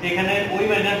এখানে ওই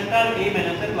মাইনাসটা এই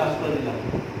মাইনাসে প্লাস করে দিলাম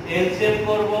এলসিএম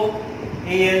করব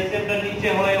এই এলসিএমটা নিচে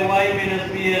হয় y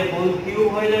 - b এর হোল কিউব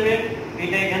হয়ে যাবে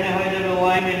এটা এখানে হয়ে যাবে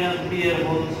y - b এর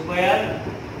whole square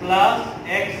plus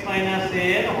x - a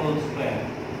এর হোল স্কয়ার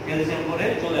এলসিএম করে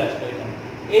চলে আসবে এটা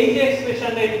এই যে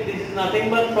এক্সপ্রেশনটা this is nothing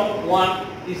but from 1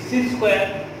 is c square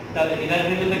তাহলে এটার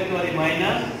ভ্যালু লিখতে পারি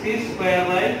 - c square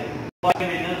by y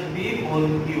 - b whole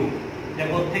cube এটা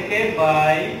থেকে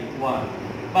বাই 1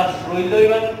 বাস রইল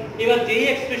এবার যেই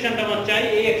এক্সপ্রেশনটা আমরা চাই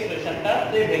এই এক্সপ্রেশনটা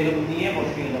এই ভ্যালু নিয়ে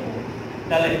বসিয়ে দেব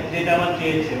তাহলে যেটা আমরা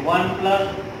চেয়েছে 1 প্লাস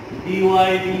dy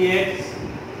dx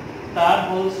তার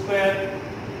হোল স্কয়ার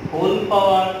হোল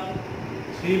পাওয়ার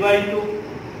 3/2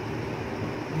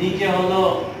 নিচে হলো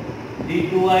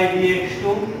d2y dx2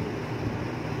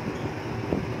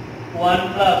 1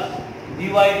 plus dy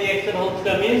dx এর হোল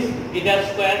স্কয়ার মিন্স এটা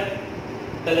স্কয়ার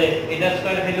তাহলে এটা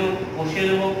স্কয়ার ভ্যালু বসিয়ে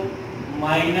দেব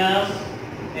minus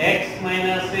x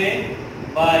minus a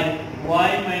by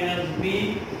y minus b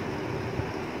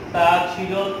তা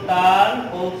ছিল তার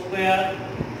হোল স্কয়ার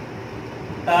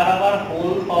তার আবার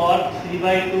হোল পাওয়ার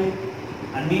 3/2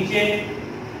 আর নিচে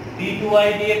d2y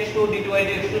dx2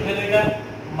 হলো এটা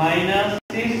minus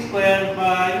c square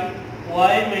by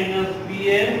y minus b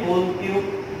এর হোল কিউব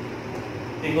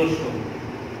ইকুয়ালস টু,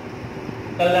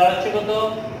 তাহলে দাঁড়াচ্ছে কত?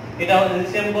 এটা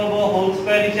এলসিএম করব হোল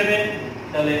স্কয়ার হিসেবে,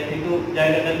 তাহলে একটু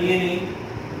জায়গাটা নিয়ে নিই,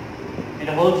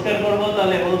 এটা হোল স্কয়ার করব,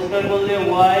 তাহলে হোল স্কয়ার করলে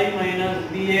y মাইনাস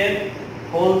b এর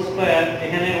হোল স্কয়ার,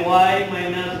 এখানে y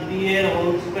মাইনাস b এর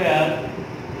whole square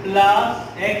plus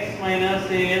x minus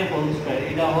a এর হোল স্কয়ার,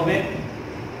 এটা হবে,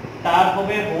 তার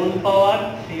হবে হোল পাওয়ার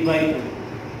 3/2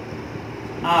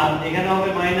 আর এখানে হবে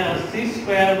minus c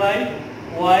square by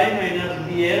y minus b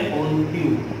এর হোল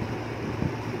কিউব।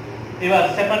 এবার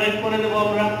সেপারেট করে দেব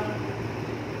আমরা,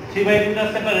 3/2 টা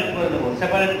সেপারেট করে দেব,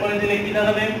 সেপারেট করে দিলে কি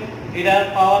দাঁড়াবে? এটার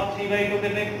পাওয়ার 3/2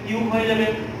 কেটে কিউব হয়ে যাবে,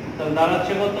 তাহলে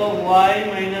দাঁড়াচ্ছে কত? y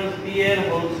মাইনাস b এর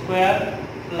whole square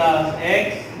plus x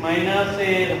minus a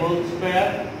এর হোল স্কয়ার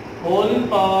হোল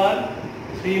পাওয়ার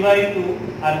 3/2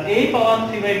 আর এই পাওয়ার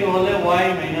 3/2 হলে y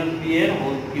মাইনাস b এর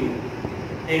হোল কিউব,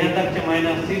 এখানে থাকছে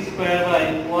minus c square by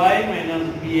y minus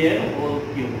b এর হোল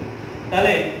কিউব।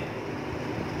 তাহলে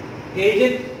এই যে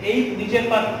এই নিচের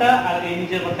পার্টটা আর এই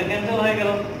নিচের পার্টটা ক্যান্সেল হয়ে গেল,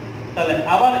 তাহলে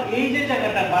আবার এই যে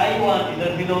জায়গাটা বাই 1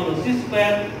 এটার ভ্যালু হলো c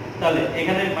স্কয়ার, তাহলে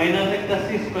এখানে মাইনাস একটা c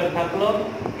স্কয়ার থাকলো,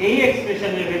 এই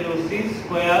এক্সপ্রেশনের ভ্যালু c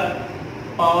স্কয়ার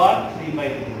পাওয়ার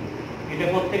 3/2, এটা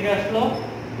কোথা থেকে আসলো?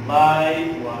 বাই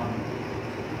 1,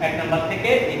 এক নাম্বার থেকে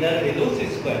এটার ভ্যালু c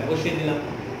স্কয়ার বসিয়ে দিলাম,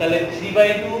 তাহলে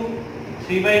 3/2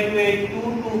 এ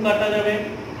 2 কাটা যাবে,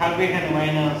 থাকবে এখানে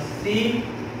মাইনাস c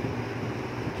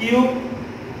কিউব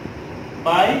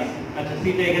বাই, আচ্ছা c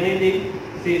টা এখানেই দিই,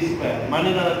 c স্কয়ার মানে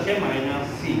দাঁড়াচ্ছে মাইনাস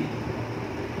c,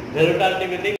 ভ্যালুটা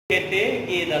আলটিমেটলি কেটে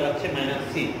কি দাঁড়াচ্ছে মাইনাস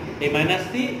c, এই minus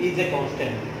c is a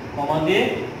constant, কমা দিয়ে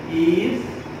is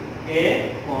a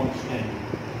constant,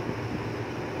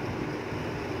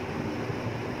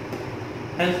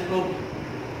 Haynes proof.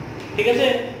 ঠিক আছে,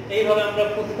 এইভাবে আমরা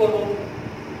প্রুফ করব।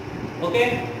 ওকে,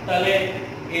 তাহলে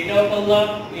এটাও করলাম,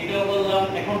 এটাও করলাম,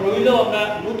 এখন রইলো আমরা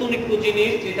নতুন একটু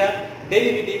জিনিস, যেটা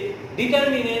ডেরিভেটিভ।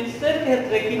 ডিটারমিনেন্টস এর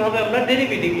ক্ষেত্রে কিভাবে আমরা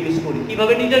ডেরিভেটিভ ইউজ করি,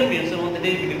 কিভাবে ডিটারমিনেন্টস এর মধ্যে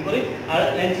ডেরিভেটিভ করি, আর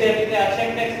এনসিইআরটিতে আছে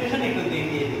একটা এক্সপ্রেশন, একটু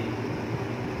দেখিয়ে দিই।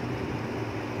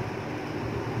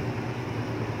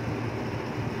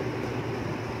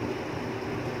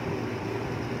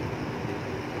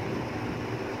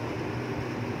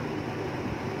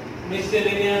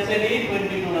 মিসেলেনিয়াস এর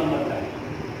 22 নাম্বারটা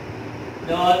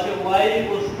দেওয়া আছে y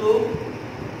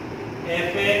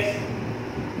fx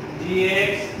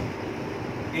gx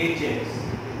hx,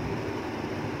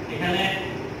 এখানে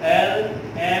l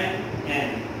m n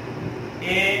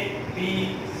a b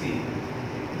c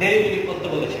derivative করতে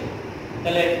বলেছে,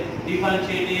 তাহলে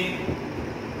differentiating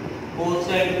both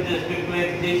side with respect to x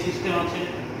যে সিস্টেম আছে,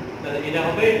 তাহলে এটা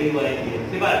হবে dy dx।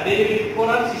 এবার ডেরিভেটিভ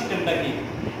করার সিস্টেমটা কি,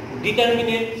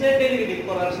 ডিটারমিনেন্টস এর ডেরিভেটিভ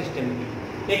করার সিস্টেম কি?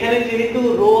 এখানে যেহেতু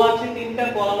রো আছে তিনটা,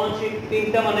 কলাম আছে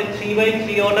তিনটা, মানে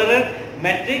 3/3 অর্ডারের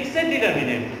ম্যাট্রিক্স এর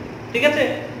ডিটারমিনেন্ট, ঠিক আছে?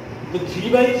 তো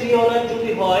 3/3 অর্ডার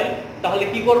যদি হয় তাহলে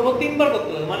কি করব? তিনবার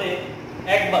করতে হবে, মানে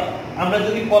একবার আমরা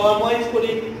যদি কলাম ওয়াইজ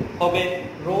করি হবে,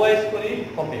 রো ওয়াইজ করি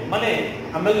হবে, মানে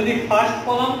আমরা যদি ফার্স্ট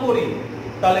কলাম করি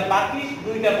তাহলে বাকি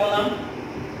দুইটা কলাম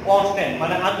কনস্ট্যান্ট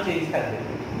মানে আনচেঞ্জ থাকবে,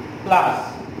 প্লাস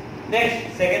নেক্সট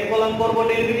সেকেন্ড কলাম করব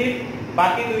ডেরিভেটিভ,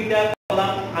 বাকি দুইটা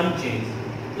column unchange,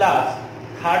 plus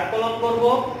third column করব,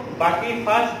 বাকি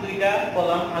ফার্স্ট দুইটা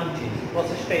কলাম আনচেঞ্জ।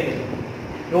 প্রসেসটা এরকম।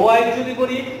 রো ওয়াইজ যদি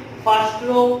করি ফার্স্ট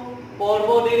রো করব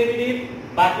ডেরিভেটিভ,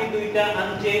 বাকি দুইটা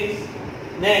unchange,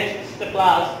 next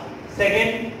plus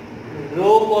second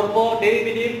rho করব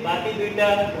ডেরিভেটিভ, বাকি দুইটা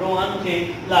rho unchange,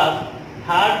 plus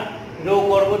third rho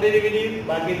করব ডেরিভেটিভ,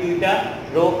 বাকি দুইটা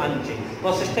রো আনচেঞ্জ।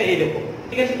 প্রসেসটা এরকম,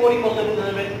 ঠিক আছে? করি কত বুঝতে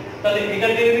হবে। তাহলে এটা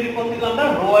ডেরিভেটিভ করতে গেলে আমরা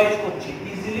রো ওয়াইজ করছি,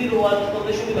 ইজিলি রো ওয়াইজ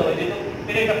করতে সুবিধা হয়, যেহেতু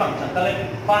এটা একটা ফাংশন। তাহলে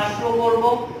ফার্স্ট রো করব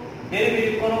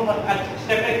ডেরিভেটিভ করব,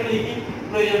 স্টেপটা একটু লিখি,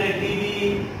 প্রয়োজনে dv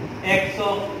x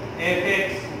of fx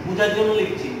বোঝার জন্য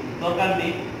লিখছি, দরকার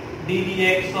নেই,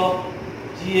 ddx of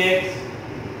gx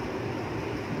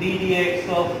ddx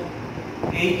of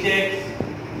hx,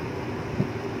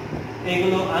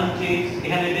 এগুলো আনচেঞ্জ,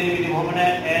 এখানে ডেরিভেটিভ হবে না,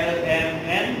 l m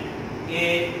n a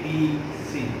b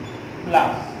c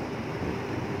plus,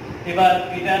 এবার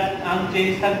এটা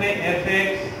আনচেঞ্জ থাকবে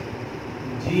fx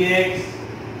gx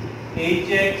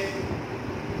hx,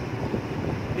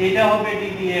 এটা হবে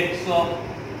ddx of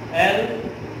l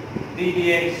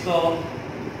ddx of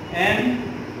m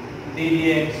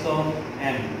ddx of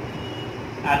m,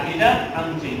 আর এটা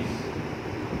আনচেঞ্জ,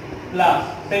 প্লাস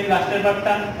সেম লাস্টের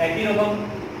পার্টটা একই রকম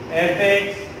fx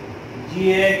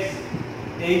gx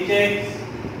hx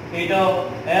এটা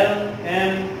L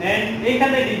M N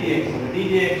এখানে ddx হবে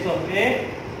ddx of A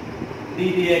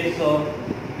ddx of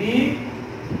B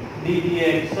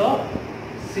ddx of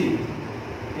C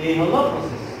এই হলো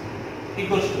প্রসেস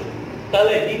ইকুয়াল টু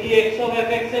তাহলে ddx of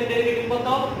fx এর ডেরিভেটিভ কত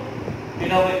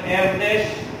এটা হবে f dash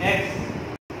x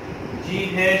g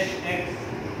dash x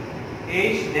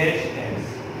h dash x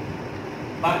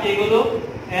বাকি এগুলো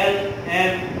L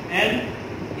M N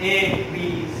A B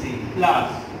C plus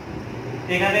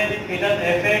এখানে এটা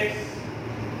fx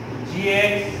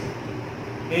gx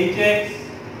hx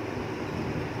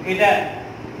এটা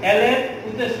L এর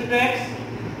with respect to x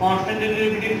constant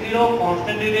derivative 0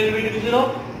 constant derivative 0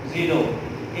 0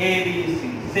 a b c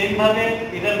same ভাবে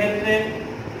এটার ক্ষেত্রে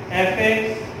fx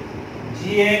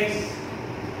gx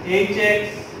hx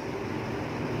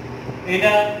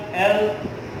এটা L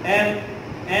M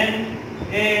N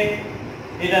A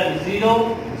এটা 0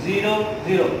 0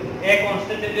 0 a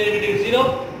constant derivative 0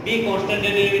 b constant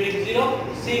derivative 0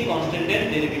 c constant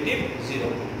derivative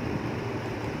 0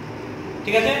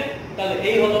 ঠিক আছে তাহলে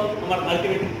এই হলো আমার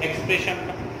আলটিমেট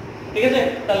এক্সপ্রেশনটা ঠিক আছে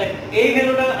তাহলে এই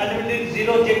ভ্যালুটা আলটিমেটলি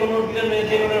 0 যে কোনো ডিটারমিনেন্ট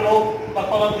যে কোনো রো বা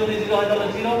কলাম যদি 0 হয় তাহলে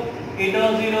 0 এটাও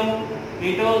 0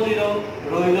 এটাও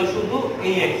 0 রইল শুধু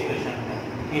এই এক্সপ্রেশনটা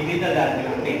এটি তার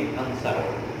আলটিমেটলি आंसर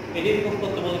এটি প্রুফ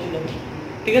করতে বলেছিল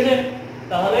ঠিক আছে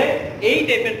তাহলে এই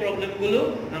টাইপের প্রবলেমগুলো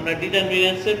আমরা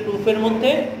ডিটারমিনেন্টস এর প্রুফের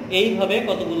মধ্যে এইভাবে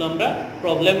কতগুলো আমরা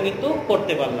প্রবলেম কিন্তু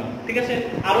করতে পারলাম ঠিক আছে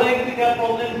আরো এক দুইটা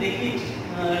প্রবলেম দেখি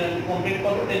কমপ্লিট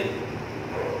করতে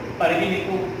পারি কি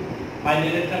একটু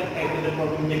বাইনারিটা একটা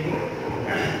প্রবলেম দেখি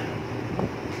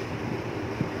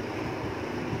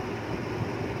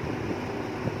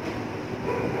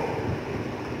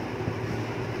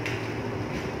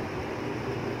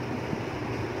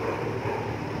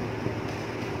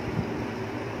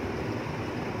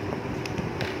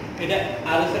এটা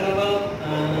আলোচনাবল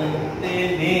তে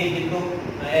নেই কিন্তু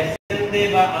এসএনতে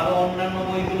বা আরো অন্যান্য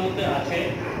বইগুলোতে আছে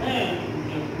হ্যাঁ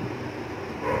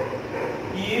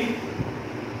if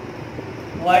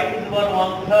y to the power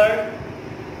 1/3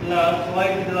 plus y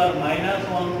to the power minus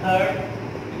 1/3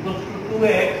 equals to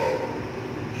 2x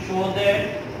show that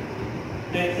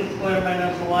x square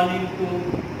minus 1 into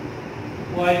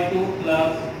y2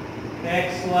 plus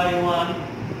xy1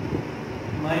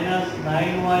 minus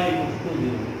 9y equals to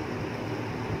 0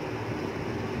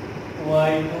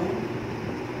 y2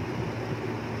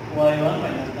 y1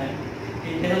 minus 9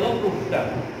 এটা হলো প্রুফটা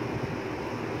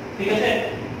ঠিক আছে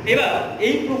এবার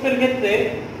এই প্রুফের ক্ষেত্রে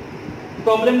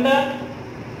প্রবলেমটা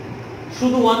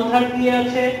শুধু 1/3 দিয়ে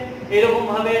আছে এরকম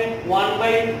ভাবে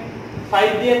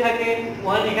 1/5 দিয়ে থাকে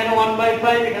 1 এখানে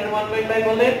 1/5 এখানে 1/5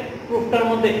 হলে প্রুফটার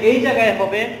মধ্যে এই জায়গায়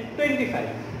হবে 25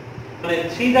 মানে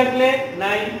 3 থাকলে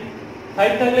 9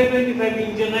 5 থাকলে 25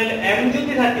 ইন জেনারেল m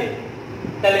যদি থাকে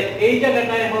তাহলে এই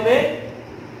জায়গাটায় হবে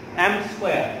m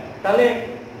স্কয়ার তাহলে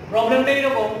প্রবলেমটা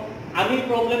এরকম আমি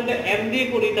প্রবলেমটা m দিয়ে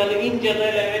করি তাহলে ইন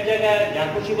জেনারেল m এর জায়গায় যা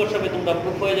খুশি বসাবে তোমরা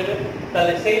প্রুফ হয়ে যাবে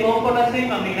তাহলে সেই অঙ্কটা সেম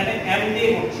আমি এখানে m দিয়ে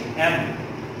করছি m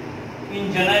ইন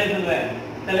জেনারেল হলো m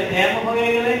তাহলে m হয়ে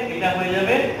গেলে এটা হয়ে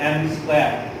যাবে m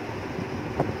স্কয়ার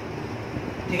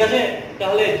ঠিক আছে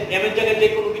তাহলে m এর জায়গায় যে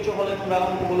কোনো কিছু হলে তোমরা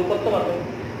অঙ্কগুলো করতে পারবে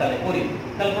তাহলে করি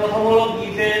তাহলে প্রথম হলো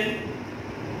given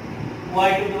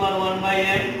y to the power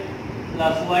 1/m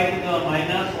plus y to the power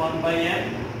minus 1/m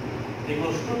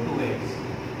equals to 2x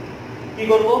কি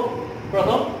করব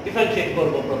প্রথম ডিফারেনশিয়েট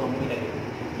করব প্রথম এটাকে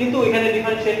কিন্তু এখানে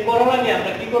ডিফারেনশিয়েট করার আগে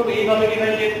আমরা কি করব এইভাবে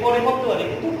ডিফারেনশিয়েট করে করতে পারি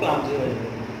কিন্তু ক্লামজি হয়ে যাবে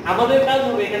আমাদের কাজ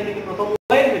হবে এখান থেকে প্রথম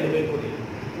y এর ভ্যালু বের করি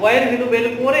y এর ভ্যালু বের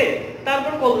করে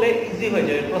তারপর করলে ইজি হয়ে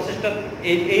যাবে প্রসেসটা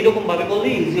এই রকম ভাবে করলে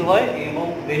ইজি হয় এবং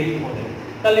ভেরি ইম্পর্টেন্ট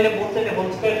তাহলে এটা বলতে এটা হোল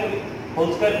স্কয়ার করি হোল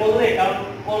স্কয়ার করলে কারণ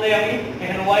করলে আমি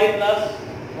এখানে y plus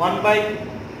 1 by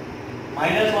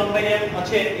minus 1/m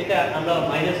আছে এটা আমরা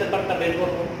মাইনাসের পার্টটা বের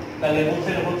করব তাহলে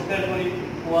হোল স্কয়ার করি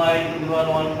y to the power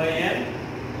 1/m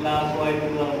plus y to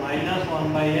the power minus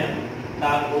 1/m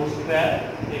তার হোল স্কয়ার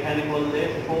এখানে করলে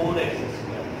 4x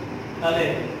স্কয়ার তাহলে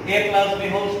a plus b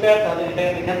whole square তাহলে এটা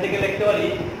এখান থেকে লিখতে পারি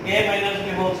a minus b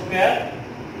whole square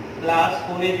plus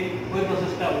 4ab ওই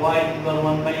প্রসেসটা y to the power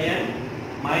 1/m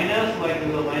minus y to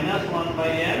the power minus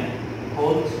 1/m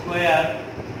whole square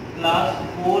plus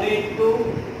 4 into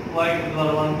y to the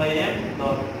power 1/m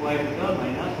dot y to the power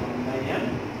minus 1/m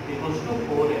equals to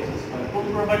 4x square কোন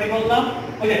property বললাম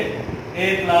ওই যে a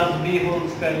plus b whole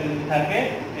square যদি থাকে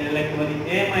এটা লিখতে পারি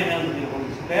a minus b whole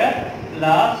square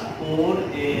plus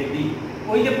 4ab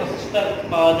ওই যে প্রসেসটা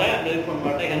পাওয়া যায় আমরা এই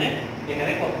ফর্মুলাটা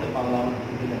এখানে করতে পারলাম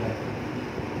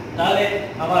তাহলে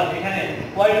আবার এখানে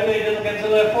y to the এটা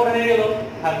ক্যান্সেল হয়ে 4 হয়ে গেল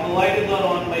থাকলো y to the power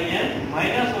 1/m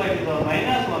minus y to the power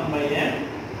minus 1/m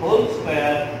whole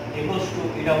square equals to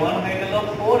এটা 1 হয়ে গেল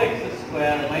 4x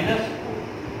স্কয়ার মাইনাস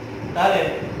 4। তাহলে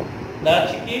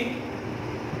দাঁড়াচ্ছে কি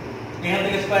এখান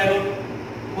থেকে স্কয়ার রুট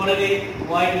করে দিই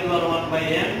y to the power 1 by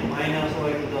n minus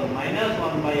y to the power minus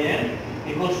 1 by n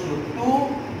equals to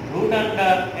 2 root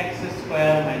under x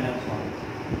square minus 1,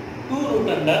 2 root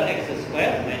under x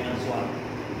square minus 1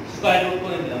 square root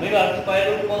করে দিলাম। এবার স্কয়ার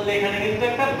রুট করলে এখানে কিন্তু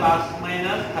একটা plus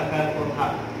minus থাকার কথা,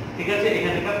 ঠিক আছে,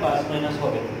 এখানে একটা প্লাস মাইনাস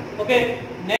হবে। ওকে,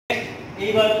 নেক্সট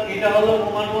এইবার এটা হলো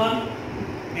রোমান 1,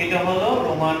 এটা হলো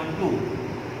রোমান 2,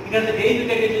 ঠিক আছে। এই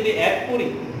দুটোকে যদি অ্যাড করি,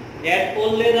 অ্যাড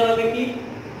করলে দাঁড়াবে কি,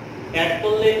 অ্যাড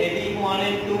করলে এটি 1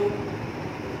 and 2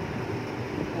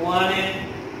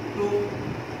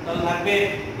 তাহলে থাকবে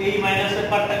এই মাইনাসের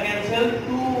পার্টটা cancel,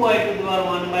 2y to the power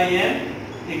 1 by n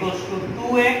equals to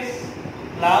 2x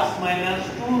plus minus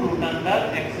 2 root under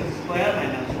x square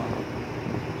minus 1।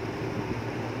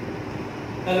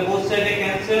 তাহলে বোথ সাইডে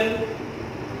ক্যান্সেল,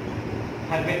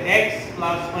 থাকবে x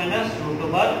plus minus root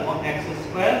over x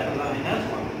square minus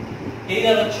 1, এই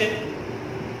দাঁড়াচ্ছে,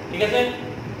 ঠিক আছে।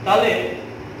 তাহলে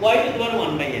y to the power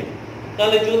 1 by n,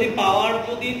 তাহলে যদি পাওয়ার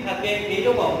যদি থাকে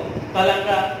এইরকম, তাহলে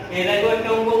আমরা এর আগে একটা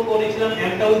অঙ্ক করেছিলাম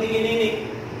m টা ওইদিকে নিয়ে নিই,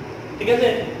 ঠিক আছে,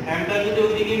 m টা যদি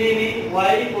ওইদিকে নিয়ে নিই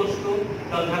y ইকুয়ালস টু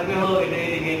তাহলে থাকবে হলো এটা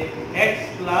এদিকে x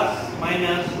plus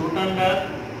minus root under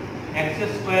x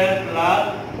square plus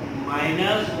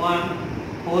minus 1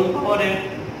 whole পাওয়ার n।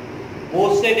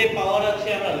 বোথ সাইডে পাওয়ার আছে,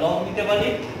 আমরা লগ নিতে পারি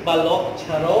বা লগ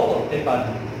ছাড়াও করতে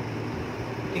পারি,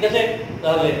 ঠিক আছে।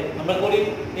 তাহলে আমরা করি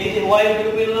এই যে y এর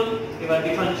ভ্যালু পেলাম, এবার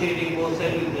differentiating both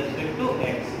side with respect to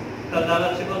x, তাহলে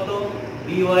দাঁড়াচ্ছে কত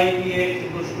dy dx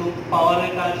ইকুয়ালস টু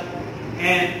পাওয়ারের কাজ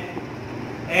n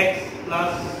x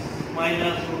plus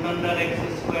minus root under x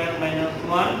square minus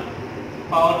 1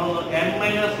 পাওয়ার হলো m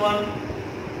মাইনাস 1।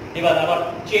 এবার আবার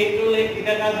চেঞ্জ রুলে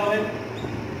এটা কাজ হবে,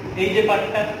 এই যে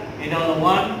পার্টটা এটা হলো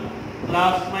 1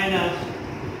 প্লাস মাইনাস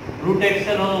রুট x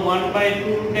এর হলো 1 by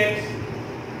 2 root x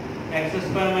x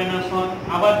square minus 1,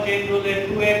 আবার চেঞ্জ রুলে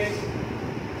 2x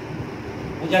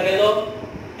বুঝা গেল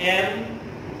m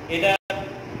এটা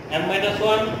m মাইনাস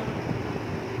 1,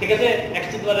 ঠিক আছে। x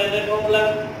to the power n এর ফর্মুলা,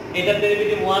 এটার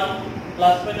derivative 1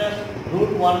 plus minus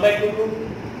root 1 by 2 root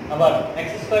আবার x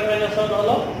স্কয়ার মাইনাস 1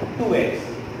 হলো 2x,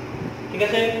 ঠিক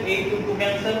আছে, এই 2 2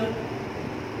 ক্যান্সেল।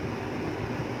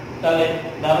 তাহলে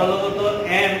দাঁড়ালো কত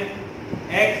m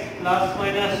x plus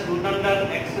minus root under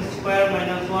x square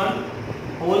minus 1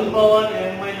 whole পাওয়ার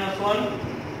m মাইনাস 1।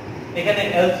 এখানে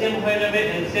এলসিএম হয়ে যাবে,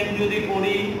 এলসিএম যদি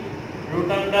করি root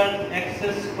under x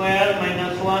square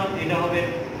minus 1 এটা হবে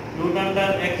root under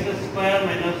x square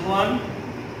minus 1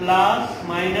 plus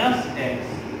minus x,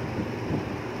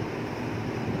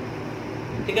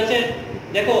 ঠিক আছে।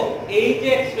 দেখো এই যে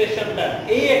এক্সপ্রেশনটা,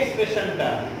 এই এক্সপ্রেশনটা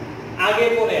আগে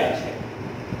পড়ে আছে,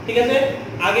 ঠিক আছে,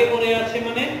 আগে পড়ে আছে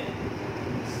মানে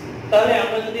তাহলে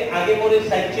আমরা যদি আগে পড়ে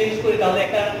সাইড চেঞ্জ করি তাহলে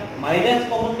একটা মাইনাস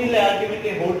কমন নিলে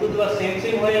ultimately whole to the power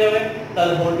same হয়ে যাবে,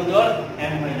 তাহলে whole to the power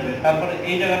m হয়ে যাবে। তারপরে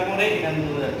এই জায়গা পরে এখানে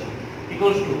চলে যাচ্ছে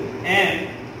ইকুয়ালস টু m,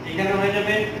 এখানে হয়ে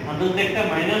যাবে আমরা যদি একটা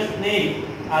মাইনাস নেই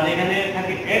আর এখানে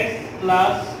থাকে x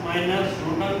plus minus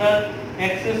root under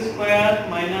x square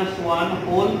minus 1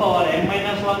 whole পাওয়ার m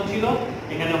মাইনাস 1 ছিল,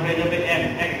 এখানে হয়ে যাবে m,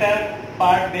 একটা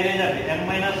পার্ট বেড়ে যাবে m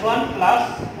মাইনাস 1 প্লাস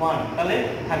 1, তাহলে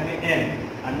থাকবে m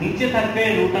আর নিচে থাকবে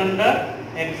root under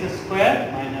x square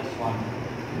minus 1,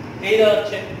 এই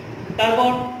হচ্ছে।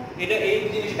 তারপর এটা এই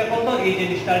জিনিসটা কত, এই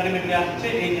জিনিসটা আলটিমেটলি আসছে,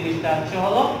 এই জিনিসটা আসছে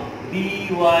হলো dy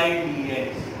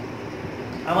dx।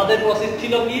 আমাদের প্রসেস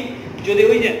ছিল কি, যদি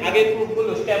ওই যে আগের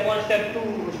প্রুফগুলো স্টেপ 1 স্টেপ 2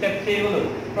 স্টেপ 3 হলো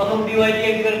প্রথম dy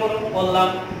dx বের করলাম,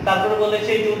 তারপর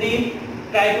বলেছে যদি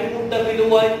try to put the value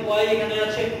y এখানে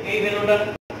আছে, এই ভ্যালুটা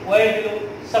y এর ভ্যালু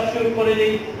সাবস্টিটিউট করে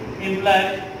দেই, imply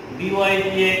dy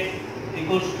dx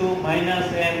equals to minus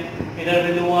m, এটার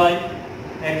value y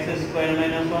x square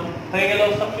minus 1 হয়ে গেল।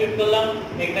 সাবস্টিটিউট করলাম,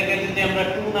 এটাকে যদি আমরা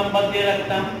 2 নাম্বার দিয়ে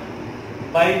রাখতাম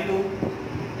বাই 2,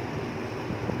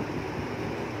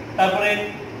 তারপরে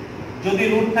যদি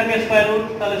রুট থাকে স্কয়ার রুট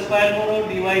তাহলে স্কয়ার করো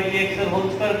dy dx এর হোল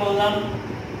স্কয়ার করলাম,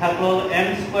 থাকলো m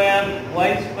square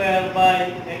y square by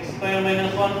x square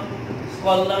minus 1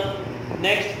 করলাম।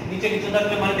 নেক্সট নিচে কিছু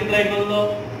থাকলে মাল্টিপ্লাই করলো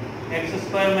x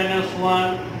square minus 1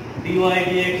 dy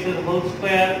dx এর whole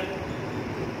square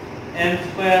m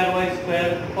square y square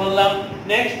করলাম।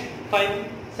 Next fine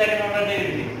second order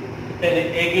derivative, তাহলে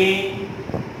again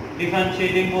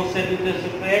differentiating both side with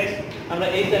respect to x, আমরা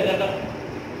এই জায়গাটা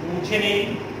মুছে নেই,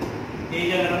 এই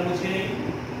জায়গাটা মুছে নেই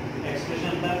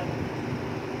এক্সপ্রেশনটা,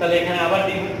 তাহলে এখানে আবার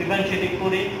ডিফারেন্সিয়েটিং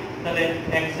করি, তাহলে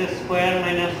x square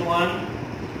minus 1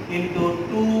 into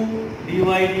 2 dy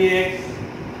dx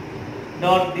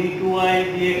dot d2y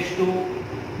dx2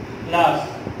 plus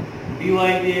dy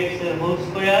dx এর whole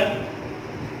square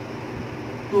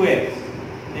 2x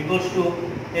equals to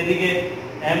এদিকে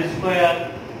m square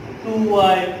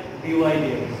 2y dy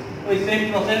dx। ওই সেম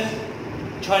প্রসেস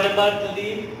 6 নাম্বার যদি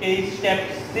এই স্টেপ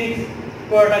 6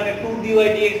 পুরোটাকে 2 dy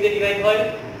dx দিয়ে ডিভাইড হয়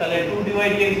তাহলে 2 dy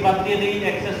dx বাদ দিয়ে দেই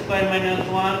x square minus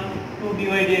 1 2 dy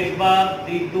dx বাদ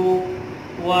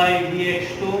d2y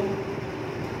dx2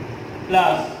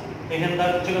 প্লাস এখানে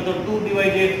হচ্ছে কত 2 dy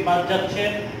dx বাদ যাচ্ছে,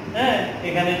 হ্যাঁ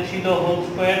এখানে ছিল হোল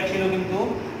স্কয়ার ছিল কিন্তু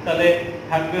তাহলে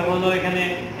থাকবে হলো এখানে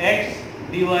x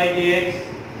dy dx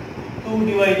 2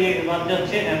 dy dx বাদ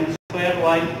যাচ্ছে m স্কয়ার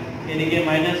y এদিকে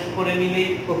মাইনাস করে নিলেই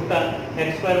প্রুফটা x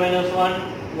স্কয়ার মাইনাস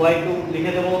 1 y2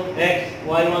 লিখে দেব x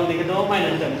y1 লিখে দেব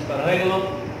মাইনাস m স্কয়ার হয়ে গেল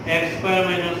x স্কয়ার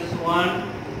মাইনাস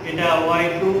 1 এটা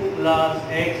y2 plus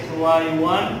x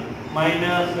y1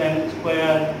 minus m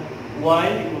square y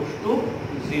equals to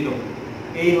 0।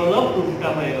 এই হলো প্রুফটা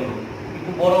হয়ে গেল।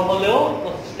 একটু বড় হলেও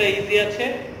প্রসেসটা ইজি আছে,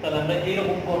 তাহলে আমরা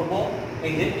এইরকম করব।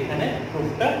 এই যে এখানে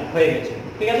প্রুফটা হয়ে গেছে,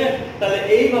 ঠিক আছে। তাহলে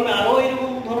এইভাবে আরো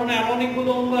এরকম ধরনের এমন অনেকগুলো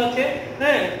অঙ্ক আছে,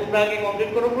 হ্যাঁ তোমরা আগে কমপ্লিট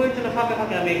করো, প্রয়োজনে ফাঁকে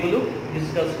ফাঁকে আমি এগুলো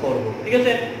ডিসকাস করব, ঠিক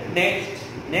আছে।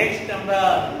 নেক্সট আমরা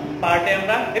পার্টে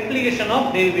আমরা অ্যাপ্লিকেশন অফ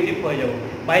ডেরিভেটিভ হয়ে যাব।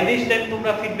 বাই দিস টাইম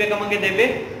তোমরা ফিডব্যাক আমাকে দেবে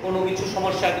কোনো কিছু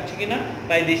সমস্যা আছে কিনা।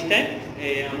 বাই দিস টাইম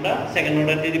আমরা সেকেন্ড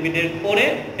অর্ডার ডেরিভেটিভ পরে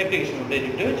অ্যাপ্লিকেশন অফ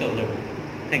ডেরিভেটিভে চলে যাব।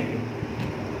 Thank you.